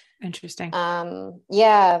 Interesting.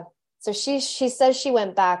 Yeah. So she says she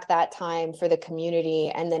went back that time for the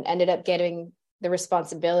community and then ended up getting the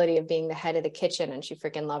responsibility of being the head of the kitchen, and she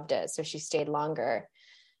freaking loved it. So she stayed longer.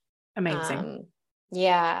 Amazing.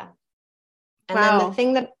 Yeah. And wow.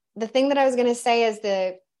 Then the thing that I was going to say is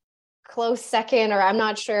close second, or I'm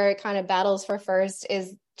not sure, it kind of battles for first,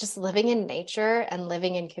 is just living in nature and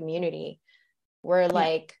living in community. We're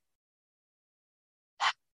like,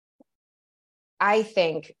 I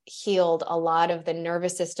think, healed a lot of the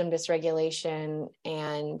nervous system dysregulation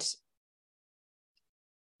and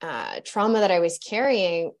trauma that I was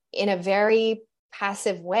carrying in a very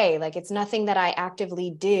passive way. Like, it's nothing that I actively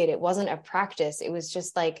did. It wasn't a practice. It was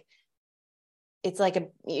just like, it's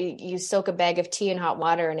like you soak a bag of tea in hot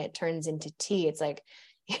water and it turns into tea. It's like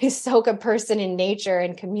you soak a person in nature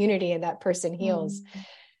and community and that person heals.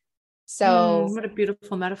 So what a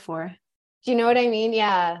beautiful metaphor. do you know what I mean?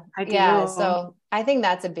 Yeah. I do. Yeah. So I think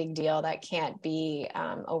that's a big deal that can't be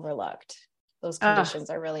overlooked. Those conditions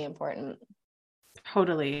are really important.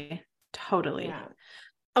 Totally. Yeah.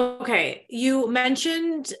 Okay. You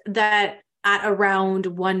mentioned that at around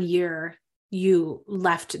 1 year, you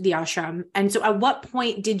left the ashram. And so at what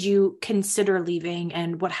point did you consider leaving,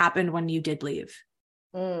 and what happened when you did leave?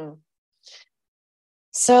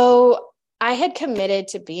 So I had committed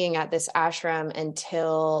to being at this ashram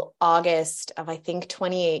until August of, I think,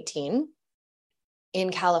 2018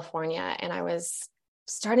 in California. And I was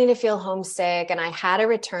starting to feel homesick, and I had a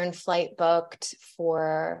return flight booked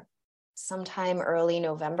for sometime early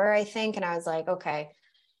November, I think. And I was like, okay,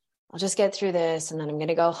 I'll just get through this and then I'm going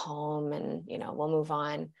to go home and, we'll move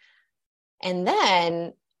on. And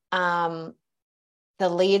then the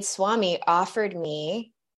lead Swami offered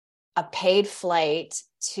me a paid flight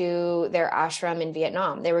to their ashram in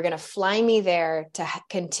Vietnam. They were going to fly me there to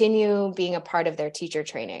continue being a part of their teacher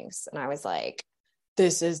trainings. And I was like,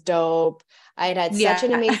 this is dope. I had such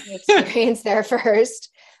an amazing experience there first.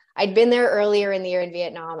 I'd been there earlier in the year in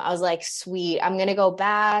Vietnam. I was like, sweet, I'm going to go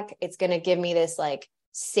back. It's going to give me this like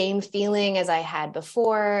same feeling as I had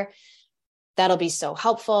before. That'll be so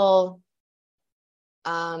helpful.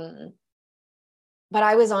 But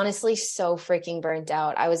I was honestly so freaking burnt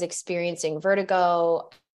out. I was experiencing vertigo.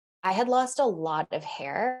 I had lost a lot of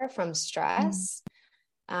hair from stress.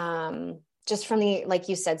 Just from like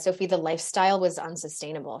you said, Sophie, the lifestyle was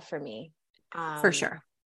unsustainable for me. For sure.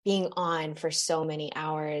 Being on for so many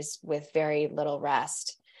hours with very little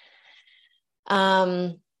rest.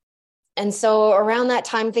 And so around that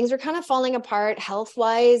time, things were kind of falling apart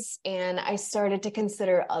health-wise, and I started to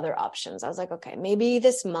consider other options. I was like, okay, maybe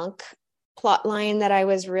this monk plot line that I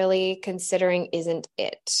was really considering isn't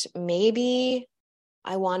it. Maybe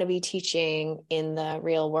I want to be teaching in the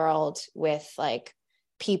real world with like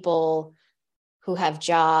people who have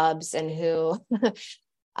jobs and who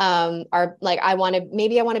are like, I want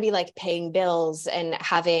to be like paying bills and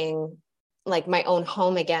having like my own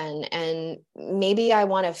home again. And maybe I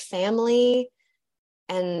want a family.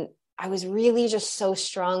 And I was really just so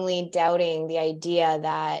strongly doubting the idea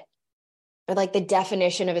that, or like the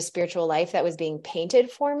definition of a spiritual life that was being painted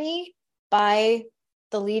for me by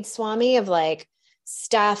the lead Swami, of like,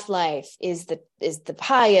 staff life is the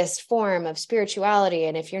highest form of spirituality.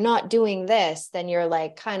 And if you're not doing this, then you're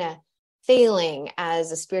like kind of failing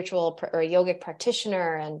as a spiritual or a yogic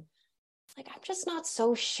practitioner. And like, I'm just not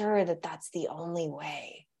so sure that that's the only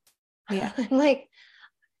way. Yeah. I'm like,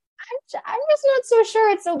 I'm just not so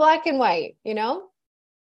sure it's so black and white, Yeah.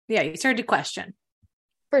 You started to question.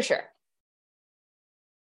 For sure.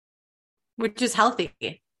 Which is healthy.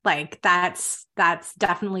 Like that's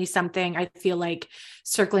definitely something I feel like,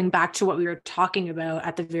 circling back to what we were talking about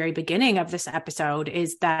at the very beginning of this episode,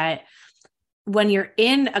 is that when you're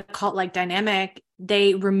in a cult-like dynamic,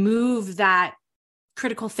 they remove that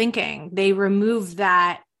critical thinking. They remove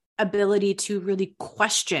that ability to really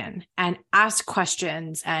question and ask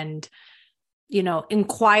questions and,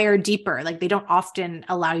 inquire deeper. Like they don't often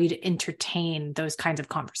allow you to entertain those kinds of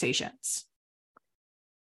conversations.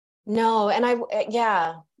 No. And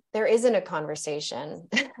there isn't a conversation.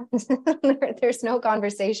 There's no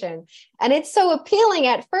conversation. And it's so appealing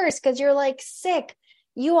at first because you're like, sick.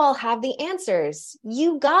 You all have the answers.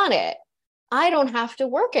 You got it. I don't have to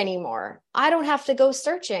work anymore. I don't have to go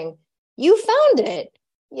searching. You found it.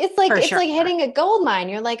 It's like, like hitting a gold mine.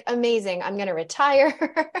 You're like, amazing. I'm going to retire.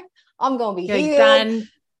 I'm going to be healed. Done.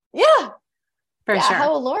 Yeah. For sure.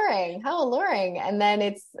 How alluring. And then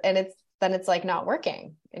it's like not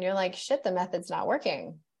working. And you're like, shit, the method's not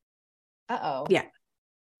working. Uh-oh. Yeah.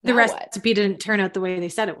 The recipe didn't turn out the way they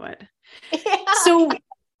said it would. Yeah. So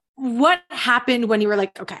what happened when you were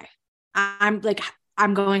like, okay, I'm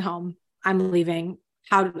going home. I'm leaving.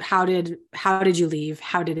 How did you leave?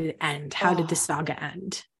 How did it end? How did the saga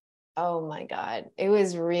end? Oh my God. It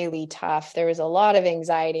was really tough. There was a lot of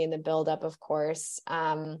anxiety in the buildup, of course.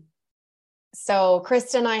 So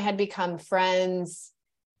Krista and I had become friends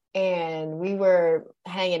and we were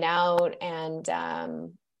hanging out, and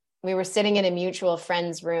we were sitting in a mutual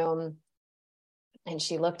friend's room, and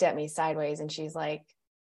she looked at me sideways and she's like,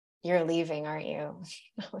 "You're leaving, aren't you?"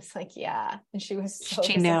 I was like, "Yeah." And she was so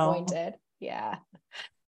disappointed. Yeah.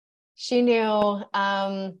 She knew.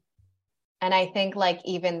 And I think like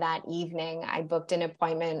even that evening, I booked an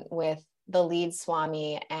appointment with the lead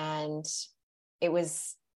Swami, and it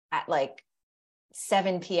was at like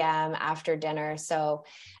 7 p.m. after dinner. So,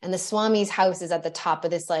 and the Swami's house is at the top of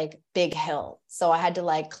this like big hill. So I had to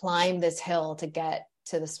like climb this hill to get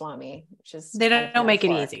to the Swami, which is they don't make it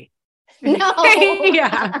easy. No.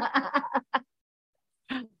 Yeah.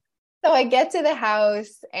 So I get to the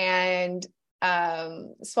house, and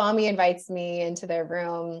Swami invites me into their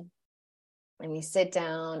room, and we sit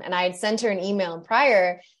down, and I had sent her an email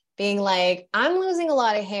prior being like, "I'm losing a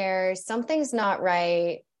lot of hair. Something's not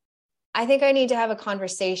right. I think I need to have a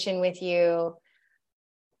conversation with you."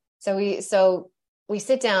 So we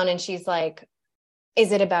sit down, and she's like,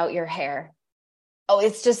 "Is it about your hair?" "Oh,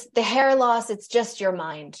 it's just the hair loss. It's just your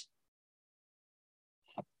mind."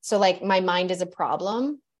 So like my mind is a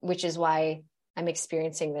problem, which is why I'm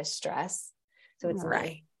experiencing this stress. So it's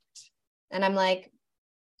right. And I'm like,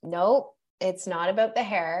 "Nope, it's not about the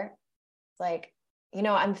hair." Like,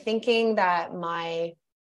 I'm thinking that my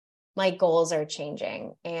goals are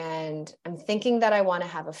changing, and I'm thinking that I want to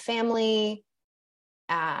have a family.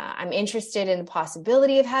 I'm interested in the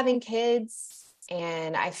possibility of having kids,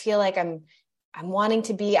 and I feel like I'm wanting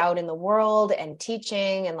to be out in the world and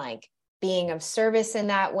teaching and like being of service in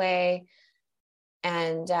that way.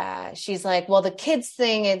 And she's like, "Well, the kids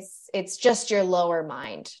thing, it's just your lower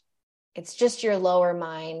mind. It's just your lower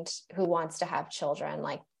mind who wants to have children,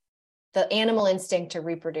 like the animal instinct to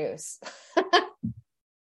reproduce."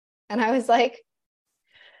 And I was like,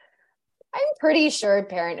 I'm pretty sure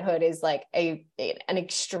parenthood is like an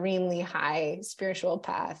extremely high spiritual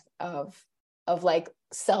path of like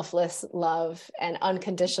selfless love and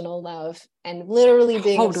unconditional love and literally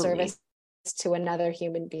being of service to another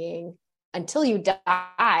human being until you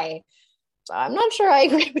die. So I'm not sure I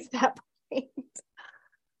agree with that point.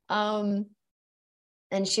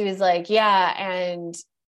 And she was like, "Yeah, and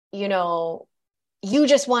you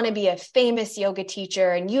just want to be a famous yoga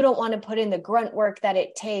teacher, and you don't want to put in the grunt work that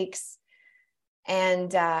it takes.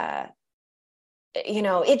 And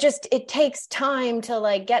it takes time to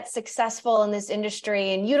like get successful in this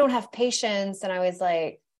industry, and you don't have patience." And I was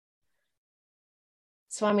like,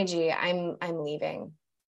 "Swamiji, I'm leaving."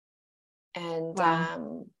 And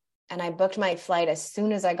wow. And I booked my flight as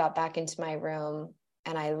soon as I got back into my room,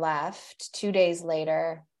 and I left 2 days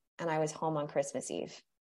later, and I was home on Christmas Eve.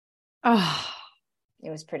 Oh, it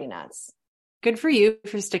was pretty nuts. Good for you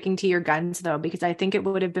for sticking to your guns, though, because I think it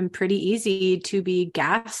would have been pretty easy to be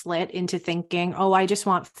gaslit into thinking, "Oh, I just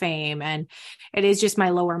want fame. And it is just my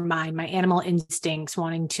lower mind, my animal instincts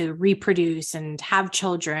wanting to reproduce and have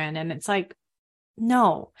children." And it's like,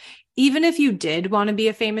 no, even if you did want to be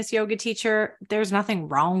a famous yoga teacher, there's nothing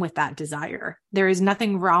wrong with that desire. There is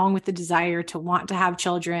nothing wrong with the desire to want to have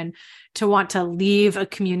children, to want to leave a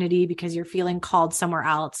community because you're feeling called somewhere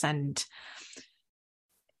else. And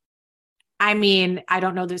I mean, I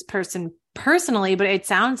don't know this person personally, but it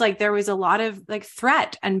sounds like there was a lot of like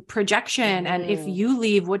threat and projection. And if you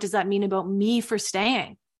leave, what does that mean about me for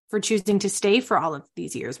staying, for choosing to stay for all of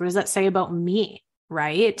these years? What does that say about me?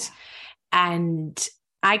 Right. Yeah. And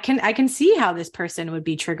I can see how this person would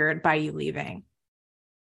be triggered by you leaving.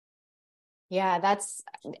 Yeah,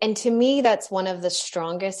 and to me, that's one of the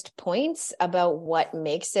strongest points about what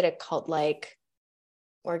makes it a cult-like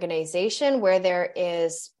organization, where there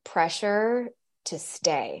is pressure to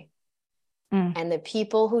stay. And the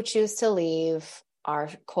people who choose to leave are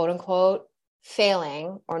quote unquote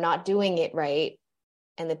failing or not doing it right.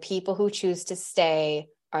 And the people who choose to stay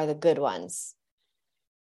are the good ones.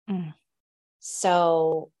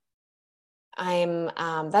 So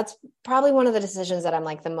that's probably one of the decisions that I'm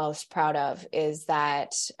like the most proud of, is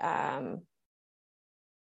that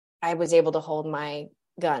I was able to hold my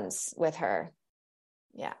guns with her.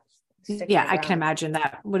 Yeah. Yeah, I can imagine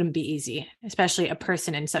that wouldn't be easy, especially a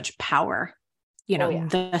person in such power,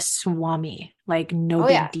 the Swami, like no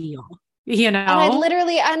big deal, And I'd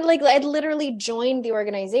literally joined the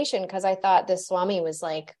organization because I thought the Swami was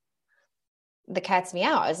like the cat's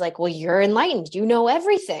meow. I was like, "Well, you're enlightened. You know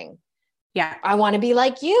everything. Yeah. I want to be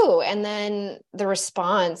like you." And then the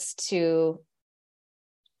response to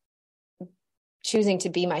choosing to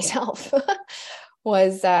be myself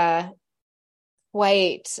was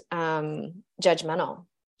quite judgmental.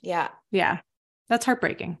 Yeah. Yeah. That's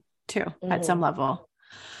heartbreaking too, at some level.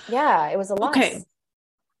 Yeah, it was a loss. Okay.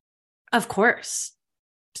 Of course.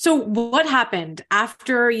 So what happened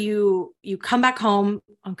after you come back home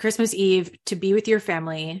on Christmas Eve to be with your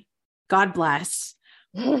family? God bless.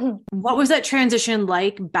 What was that transition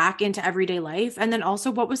like back into everyday life? And then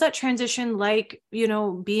also, what was that transition like,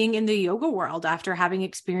 being in the yoga world after having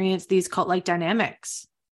experienced these cult-like dynamics?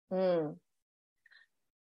 Mm.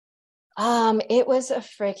 It was a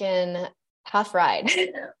freaking tough ride,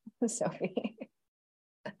 Sophie.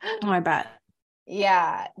 Oh, I bet.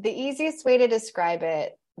 Yeah, the easiest way to describe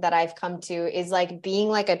it that I've come to is like being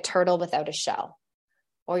like a turtle without a shell,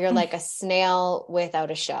 or you're like a snail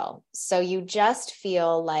without a shell. So you just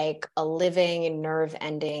feel like a living nerve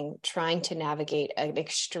ending trying to navigate an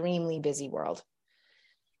extremely busy world.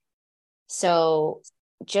 So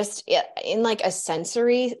just in like a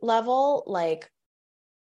sensory level, like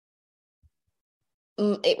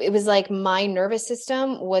it was like my nervous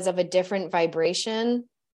system was of a different vibration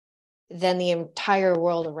than the entire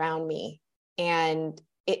world around me. And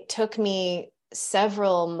it took me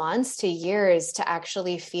several months to years to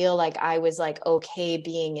actually feel like I was like okay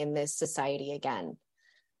being in this society again.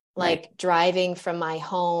 Like Right. driving from my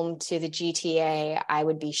home to the GTA, I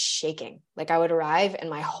would be shaking. Like I would arrive and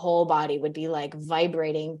my whole body would be like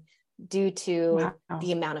vibrating due to Wow.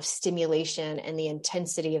 the amount of stimulation and the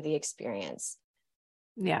intensity of the experience.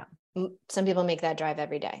 Yeah, Some people make that drive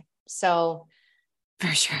every day. So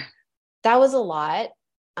for sure. that was a lot.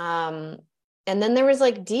 And then there was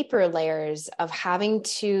like deeper layers of having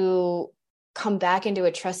to come back into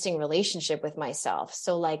a trusting relationship with myself.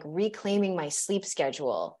 So like reclaiming my sleep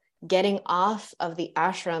schedule, getting off of the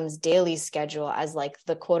ashram's daily schedule as like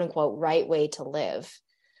the quote unquote right way to live.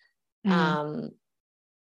 Mm.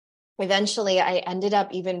 Eventually I ended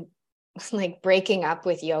up even like breaking up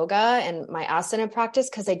with yoga and my asana practice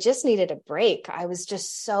because I just needed a break. I was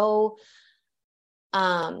just so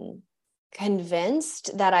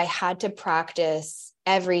convinced that I had to practice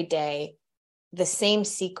every day the same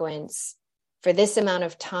sequence for this amount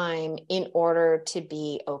of time in order to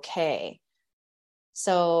be okay.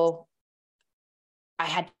 So I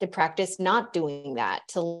had to practice not doing that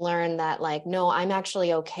to learn that, like, no, I'm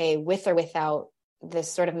actually okay with or without this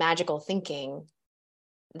sort of magical thinking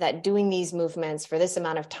that doing these movements for this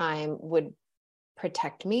amount of time would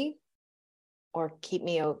protect me or keep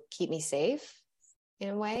me safe in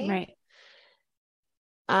a way. Right.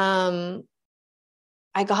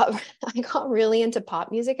 I got I got really into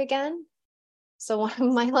pop music again. So one of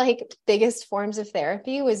my like biggest forms of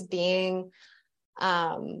therapy was being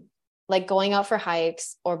like going out for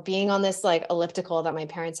hikes or being on this like elliptical that my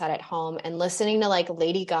parents had at home and listening to like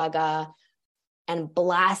Lady Gaga and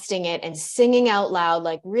blasting it and singing out loud,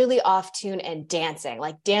 like really off tune and dancing,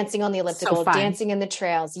 like dancing on the So elliptical, fun. dancing in the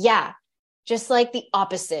trails. Yeah. Just like the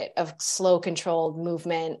opposite of slow controlled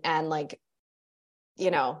movement and like,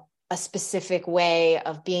 a specific way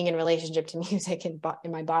of being in relationship to music in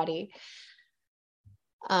my body.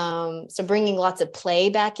 So bringing lots of play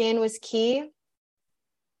back in was key.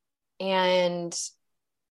 And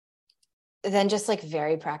then just like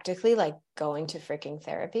very practically, like going to freaking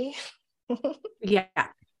therapy. Yeah.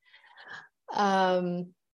 And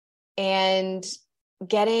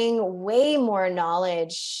getting way more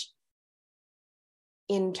knowledge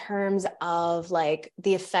in terms of like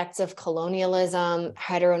the effects of colonialism,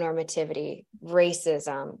 heteronormativity,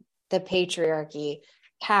 racism, the patriarchy,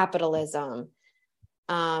 capitalism,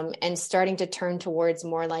 and starting to turn towards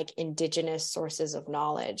more like indigenous sources of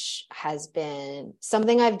knowledge has been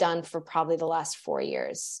something I've done for probably the last 4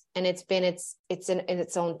 years. And it's in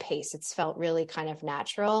its own pace. It's felt really kind of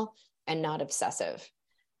natural and not obsessive.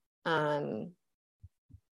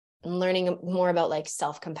 Learning more about like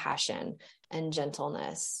self-compassion and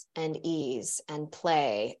gentleness and ease and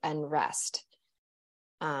play and rest.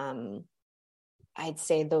 I'd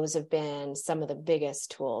say those have been some of the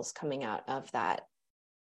biggest tools coming out of that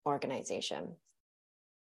organization.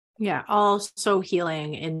 Yeah. All so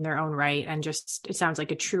healing in their own right. And just, it sounds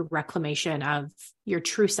like a true reclamation of your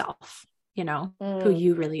true self, who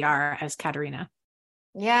you really are as Katarina.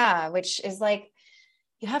 Yeah. Which is like,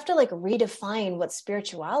 you have to like redefine what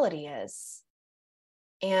spirituality is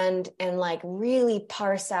and like really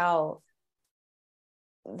parse out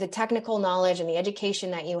the technical knowledge and the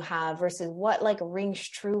education that you have versus what like rings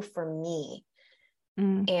true for me.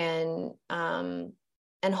 And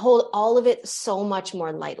hold all of it so much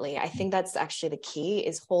more lightly. I think that's actually the key,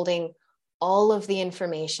 is holding all of the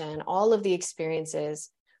information, all of the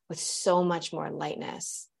experiences with so much more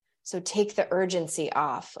lightness. So take the urgency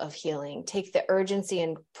off of healing, take the urgency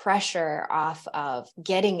and pressure off of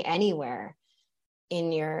getting anywhere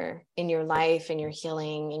in your life, in your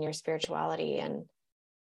healing, in your spirituality, and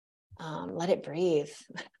let it breathe.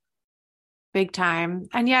 Big time.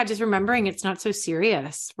 And yeah, just remembering it's not so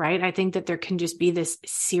serious, right? I think that there can just be this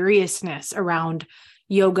seriousness around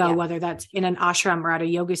yoga, whether that's in an ashram or at a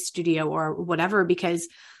yoga studio or whatever, because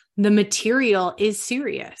the material is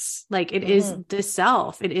serious. Like it is the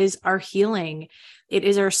self, it is our healing, it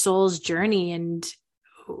is our soul's journey. And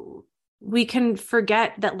we can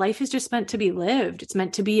forget that life is just meant to be lived. It's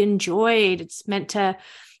meant to be enjoyed. It's meant to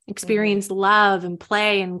experience love and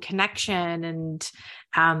play and connection.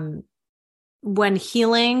 And when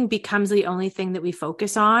healing becomes the only thing that we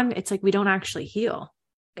focus on, it's like we don't actually heal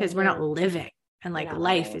because we're not living. And like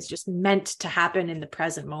life is just meant to happen in the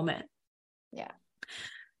present moment. Yeah.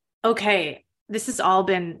 Okay. This has all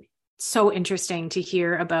been so interesting to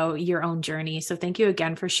hear about your own journey. So thank you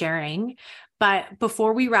again for sharing. But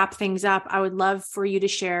before we wrap things up, I would love for you to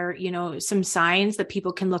share, some signs that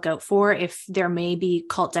people can look out for if there may be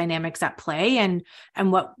cult dynamics at play, and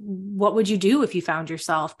what would you do if you found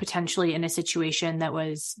yourself potentially in a situation that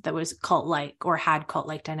was cult-like or had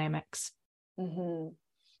cult-like dynamics?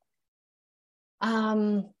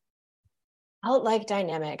 Cult-like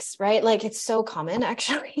dynamics, right? Like it's so common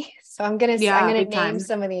actually. So I'm going to name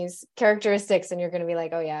some of these characteristics and you're going to be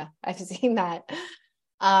like, oh yeah, I've seen that.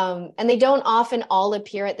 And they don't often all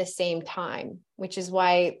appear at the same time, which is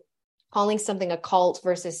why calling something a cult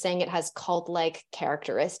versus saying it has cult-like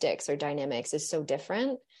characteristics or dynamics is so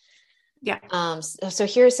different. Yeah. So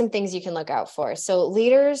here are some things you can look out for. So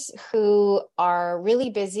leaders who are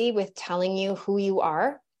really busy with telling you who you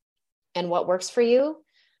are and what works for you,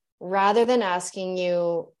 rather than asking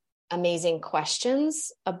you amazing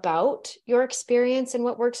questions about your experience and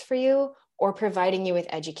what works for you, or providing you with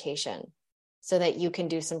education so that you can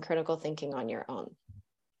do some critical thinking on your own.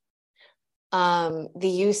 The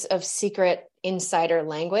use of secret insider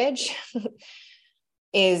language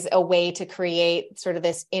is a way to create sort of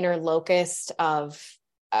this inner locus of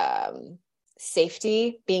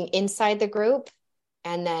safety, being inside the group,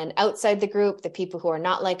 and then outside the group, the people who are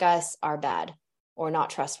not like us are bad or not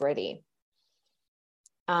trustworthy.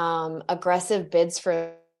 Aggressive bids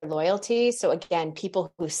for loyalty. So again,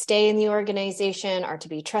 people who stay in the organization are to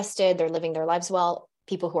be trusted. They're living their lives well.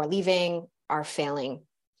 People who are leaving are failing.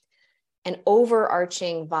 An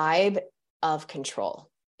overarching vibe of control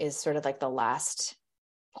is sort of like the last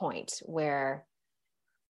point where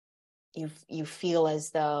you feel as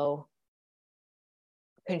though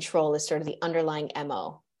control is sort of the underlying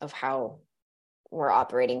MO of how we're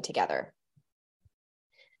operating together.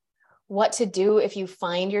 What to do if you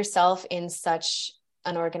find yourself in such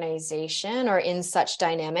an organization or in such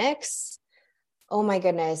dynamics? Oh my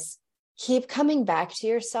goodness, keep coming back to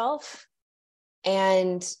yourself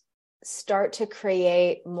and start to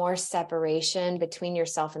create more separation between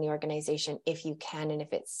yourself and the organization if you can and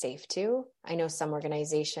if it's safe to. I know some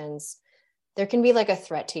organizations, there can be like a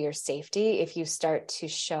threat to your safety if you start to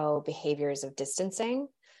show behaviors of distancing.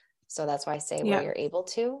 So that's why I say where you're able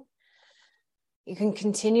to. You can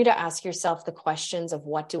continue to ask yourself the questions of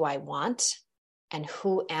what do I want and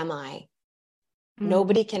who am I?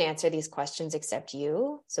 Nobody can answer these questions except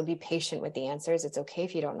you. So be patient with the answers. It's okay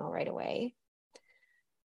if you don't know right away.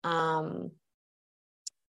 You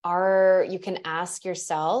can ask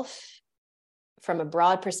yourself from a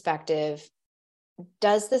broad perspective,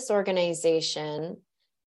 does this organization,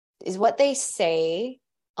 is what they say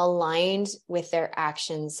aligned with their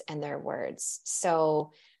actions and their words?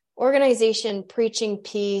 So organization preaching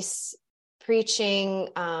peace, preaching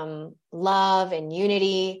love and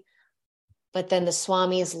unity, but then the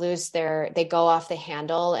swamis they go off the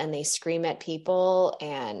handle and they scream at people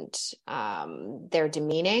and they're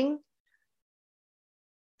demeaning.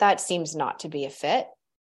 That seems not to be a fit.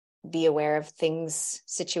 Be aware of things,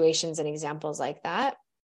 situations, and examples like that.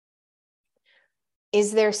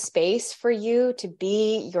 Is there space for you to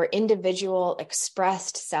be your individual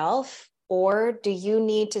expressed self? Or do you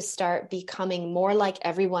need to start becoming more like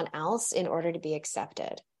everyone else in order to be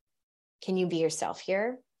accepted? Can you be yourself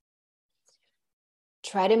here?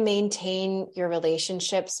 Try to maintain your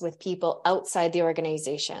relationships with people outside the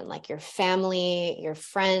organization, like your family, your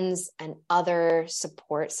friends, and other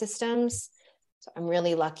support systems. So I'm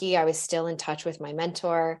really lucky. I was still in touch with my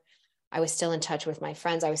mentor. I was still in touch with my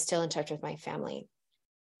friends. I was still in touch with my family.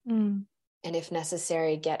 And if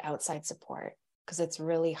necessary, get outside support, because it's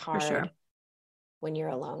really hard when you're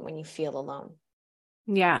alone, when you feel alone.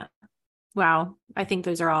 Yeah. Wow. I think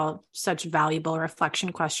those are all such valuable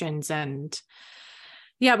reflection questions. And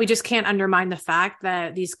yeah, we just can't undermine the fact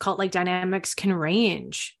that these cult-like dynamics can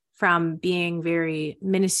range from being very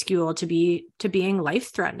minuscule to being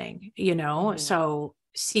life-threatening, So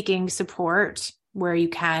seeking support where you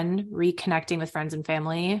can, reconnecting with friends and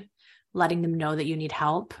family, letting them know that you need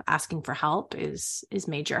help, asking for help is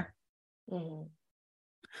major. Mm-hmm.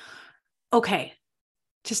 Okay.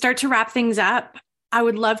 To start to wrap things up, I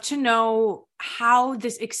would love to know how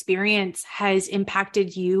this experience has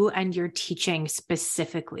impacted you and your teaching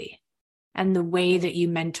specifically, and the way that you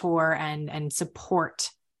mentor and support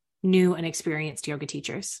new and experienced yoga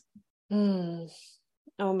teachers. Oh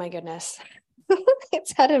my goodness.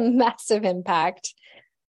 It's had a massive impact.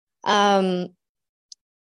 From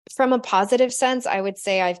a positive sense, I would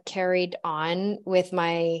say I've carried on with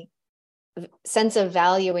my sense of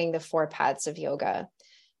valuing the 4 paths of yoga.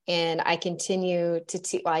 And I continue to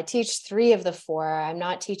teach. Well, I teach 3 of the 4. I'm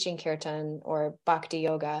not teaching kirtan or bhakti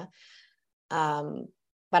yoga.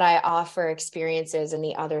 But I offer experiences in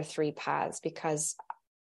the other 3 paths because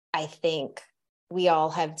I think we all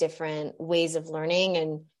have different ways of learning,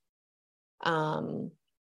 and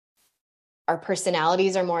our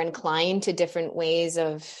personalities are more inclined to different ways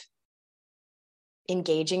of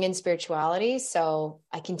engaging in spirituality. So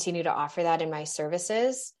I continue to offer that in my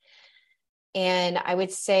services. And I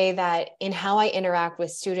would say that in how I interact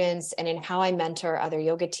with students and in how I mentor other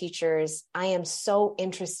yoga teachers, I am so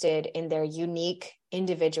interested in their unique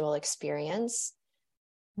individual experience.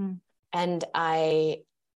 And I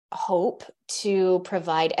hope to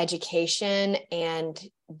provide education and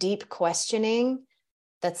deep questioning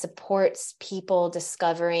that supports people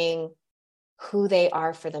discovering who they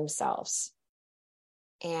are for themselves.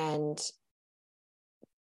 And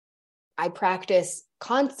I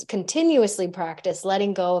continuously practice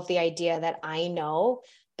letting go of the idea that I know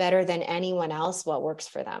better than anyone else what works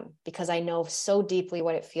for them, because I know so deeply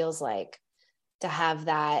what it feels like to have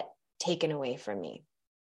that taken away from me.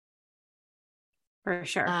 For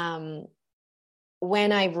sure.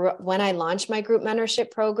 When I launch my group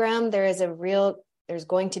mentorship program, there's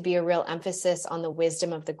going to be a real emphasis on the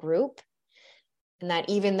wisdom of the group. And that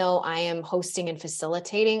even though I am hosting and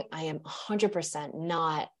facilitating, I am 100%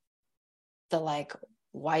 not the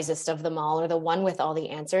wisest of them all or the one with all the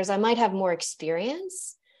answers. I might have more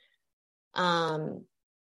experience,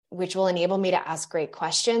 which will enable me to ask great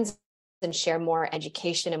questions and share more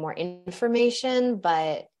education and more information,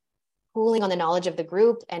 but pooling on the knowledge of the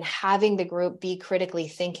group and having the group be critically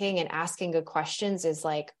thinking and asking good questions is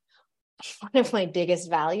one of my biggest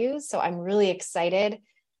values. So I'm really excited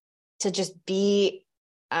to just be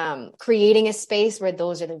creating a space where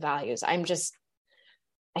those are the values. I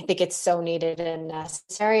think it's so needed and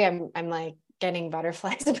necessary. I'm getting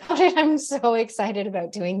butterflies about it. I'm so excited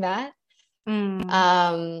about doing that.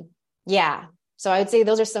 Yeah. So I would say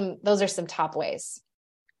those are some top ways.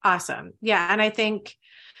 Awesome. Yeah. And I think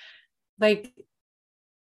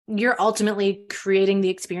you're ultimately creating the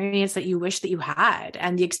experience that you wish that you had,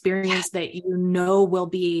 and the experience that will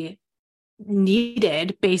be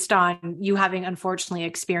needed based on you having unfortunately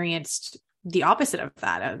experienced the opposite of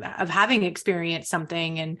that, of having experienced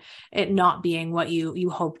something and it not being what you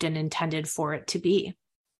hoped and intended for it to be.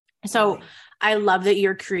 So I love that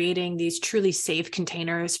you're creating these truly safe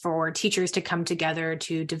containers for teachers to come together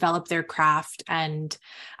to develop their craft. And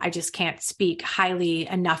I just can't speak highly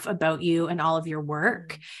enough about you and all of your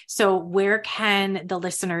work. So where can the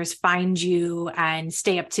listeners find you and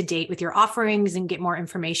stay up to date with your offerings and get more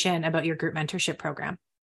information about your group mentorship program?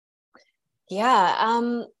 Yeah.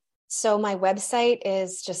 So my website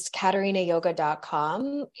is just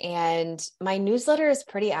katarinayoga.com, and my newsletter is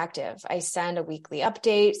pretty active. I send a weekly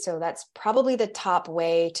update. So that's probably the top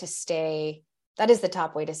way to stay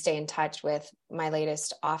in touch with my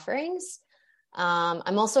latest offerings.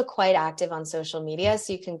 I'm also quite active on social media.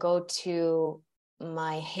 So you can go to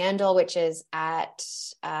my handle, which is at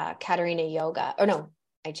Katarina Yoga. Oh no,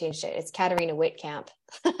 I changed it. It's Katarina Wittkamp.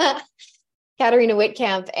 Katarina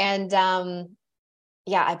Wittkamp. And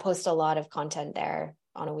I post a lot of content there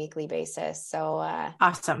on a weekly basis. So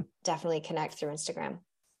awesome. Definitely connect through Instagram.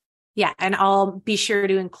 Yeah. And I'll be sure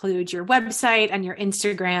to include your website and your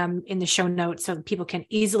Instagram in the show notes so people can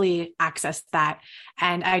easily access that.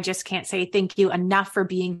 And I just can't say thank you enough for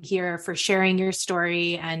being here, for sharing your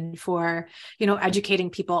story, and for,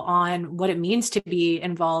 educating people on what it means to be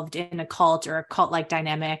involved in a cult or a cult-like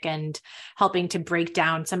dynamic, and helping to break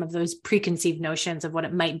down some of those preconceived notions of what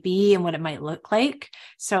it might be and what it might look like.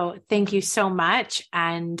 So thank you so much.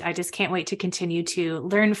 And I just can't wait to continue to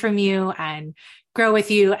learn from you and grow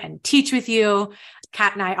with you and teach with you.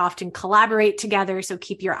 Kat and I often collaborate together, so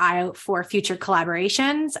keep your eye out for future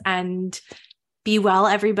collaborations, and be well,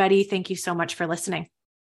 everybody. Thank you so much for listening.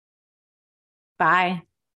 Bye.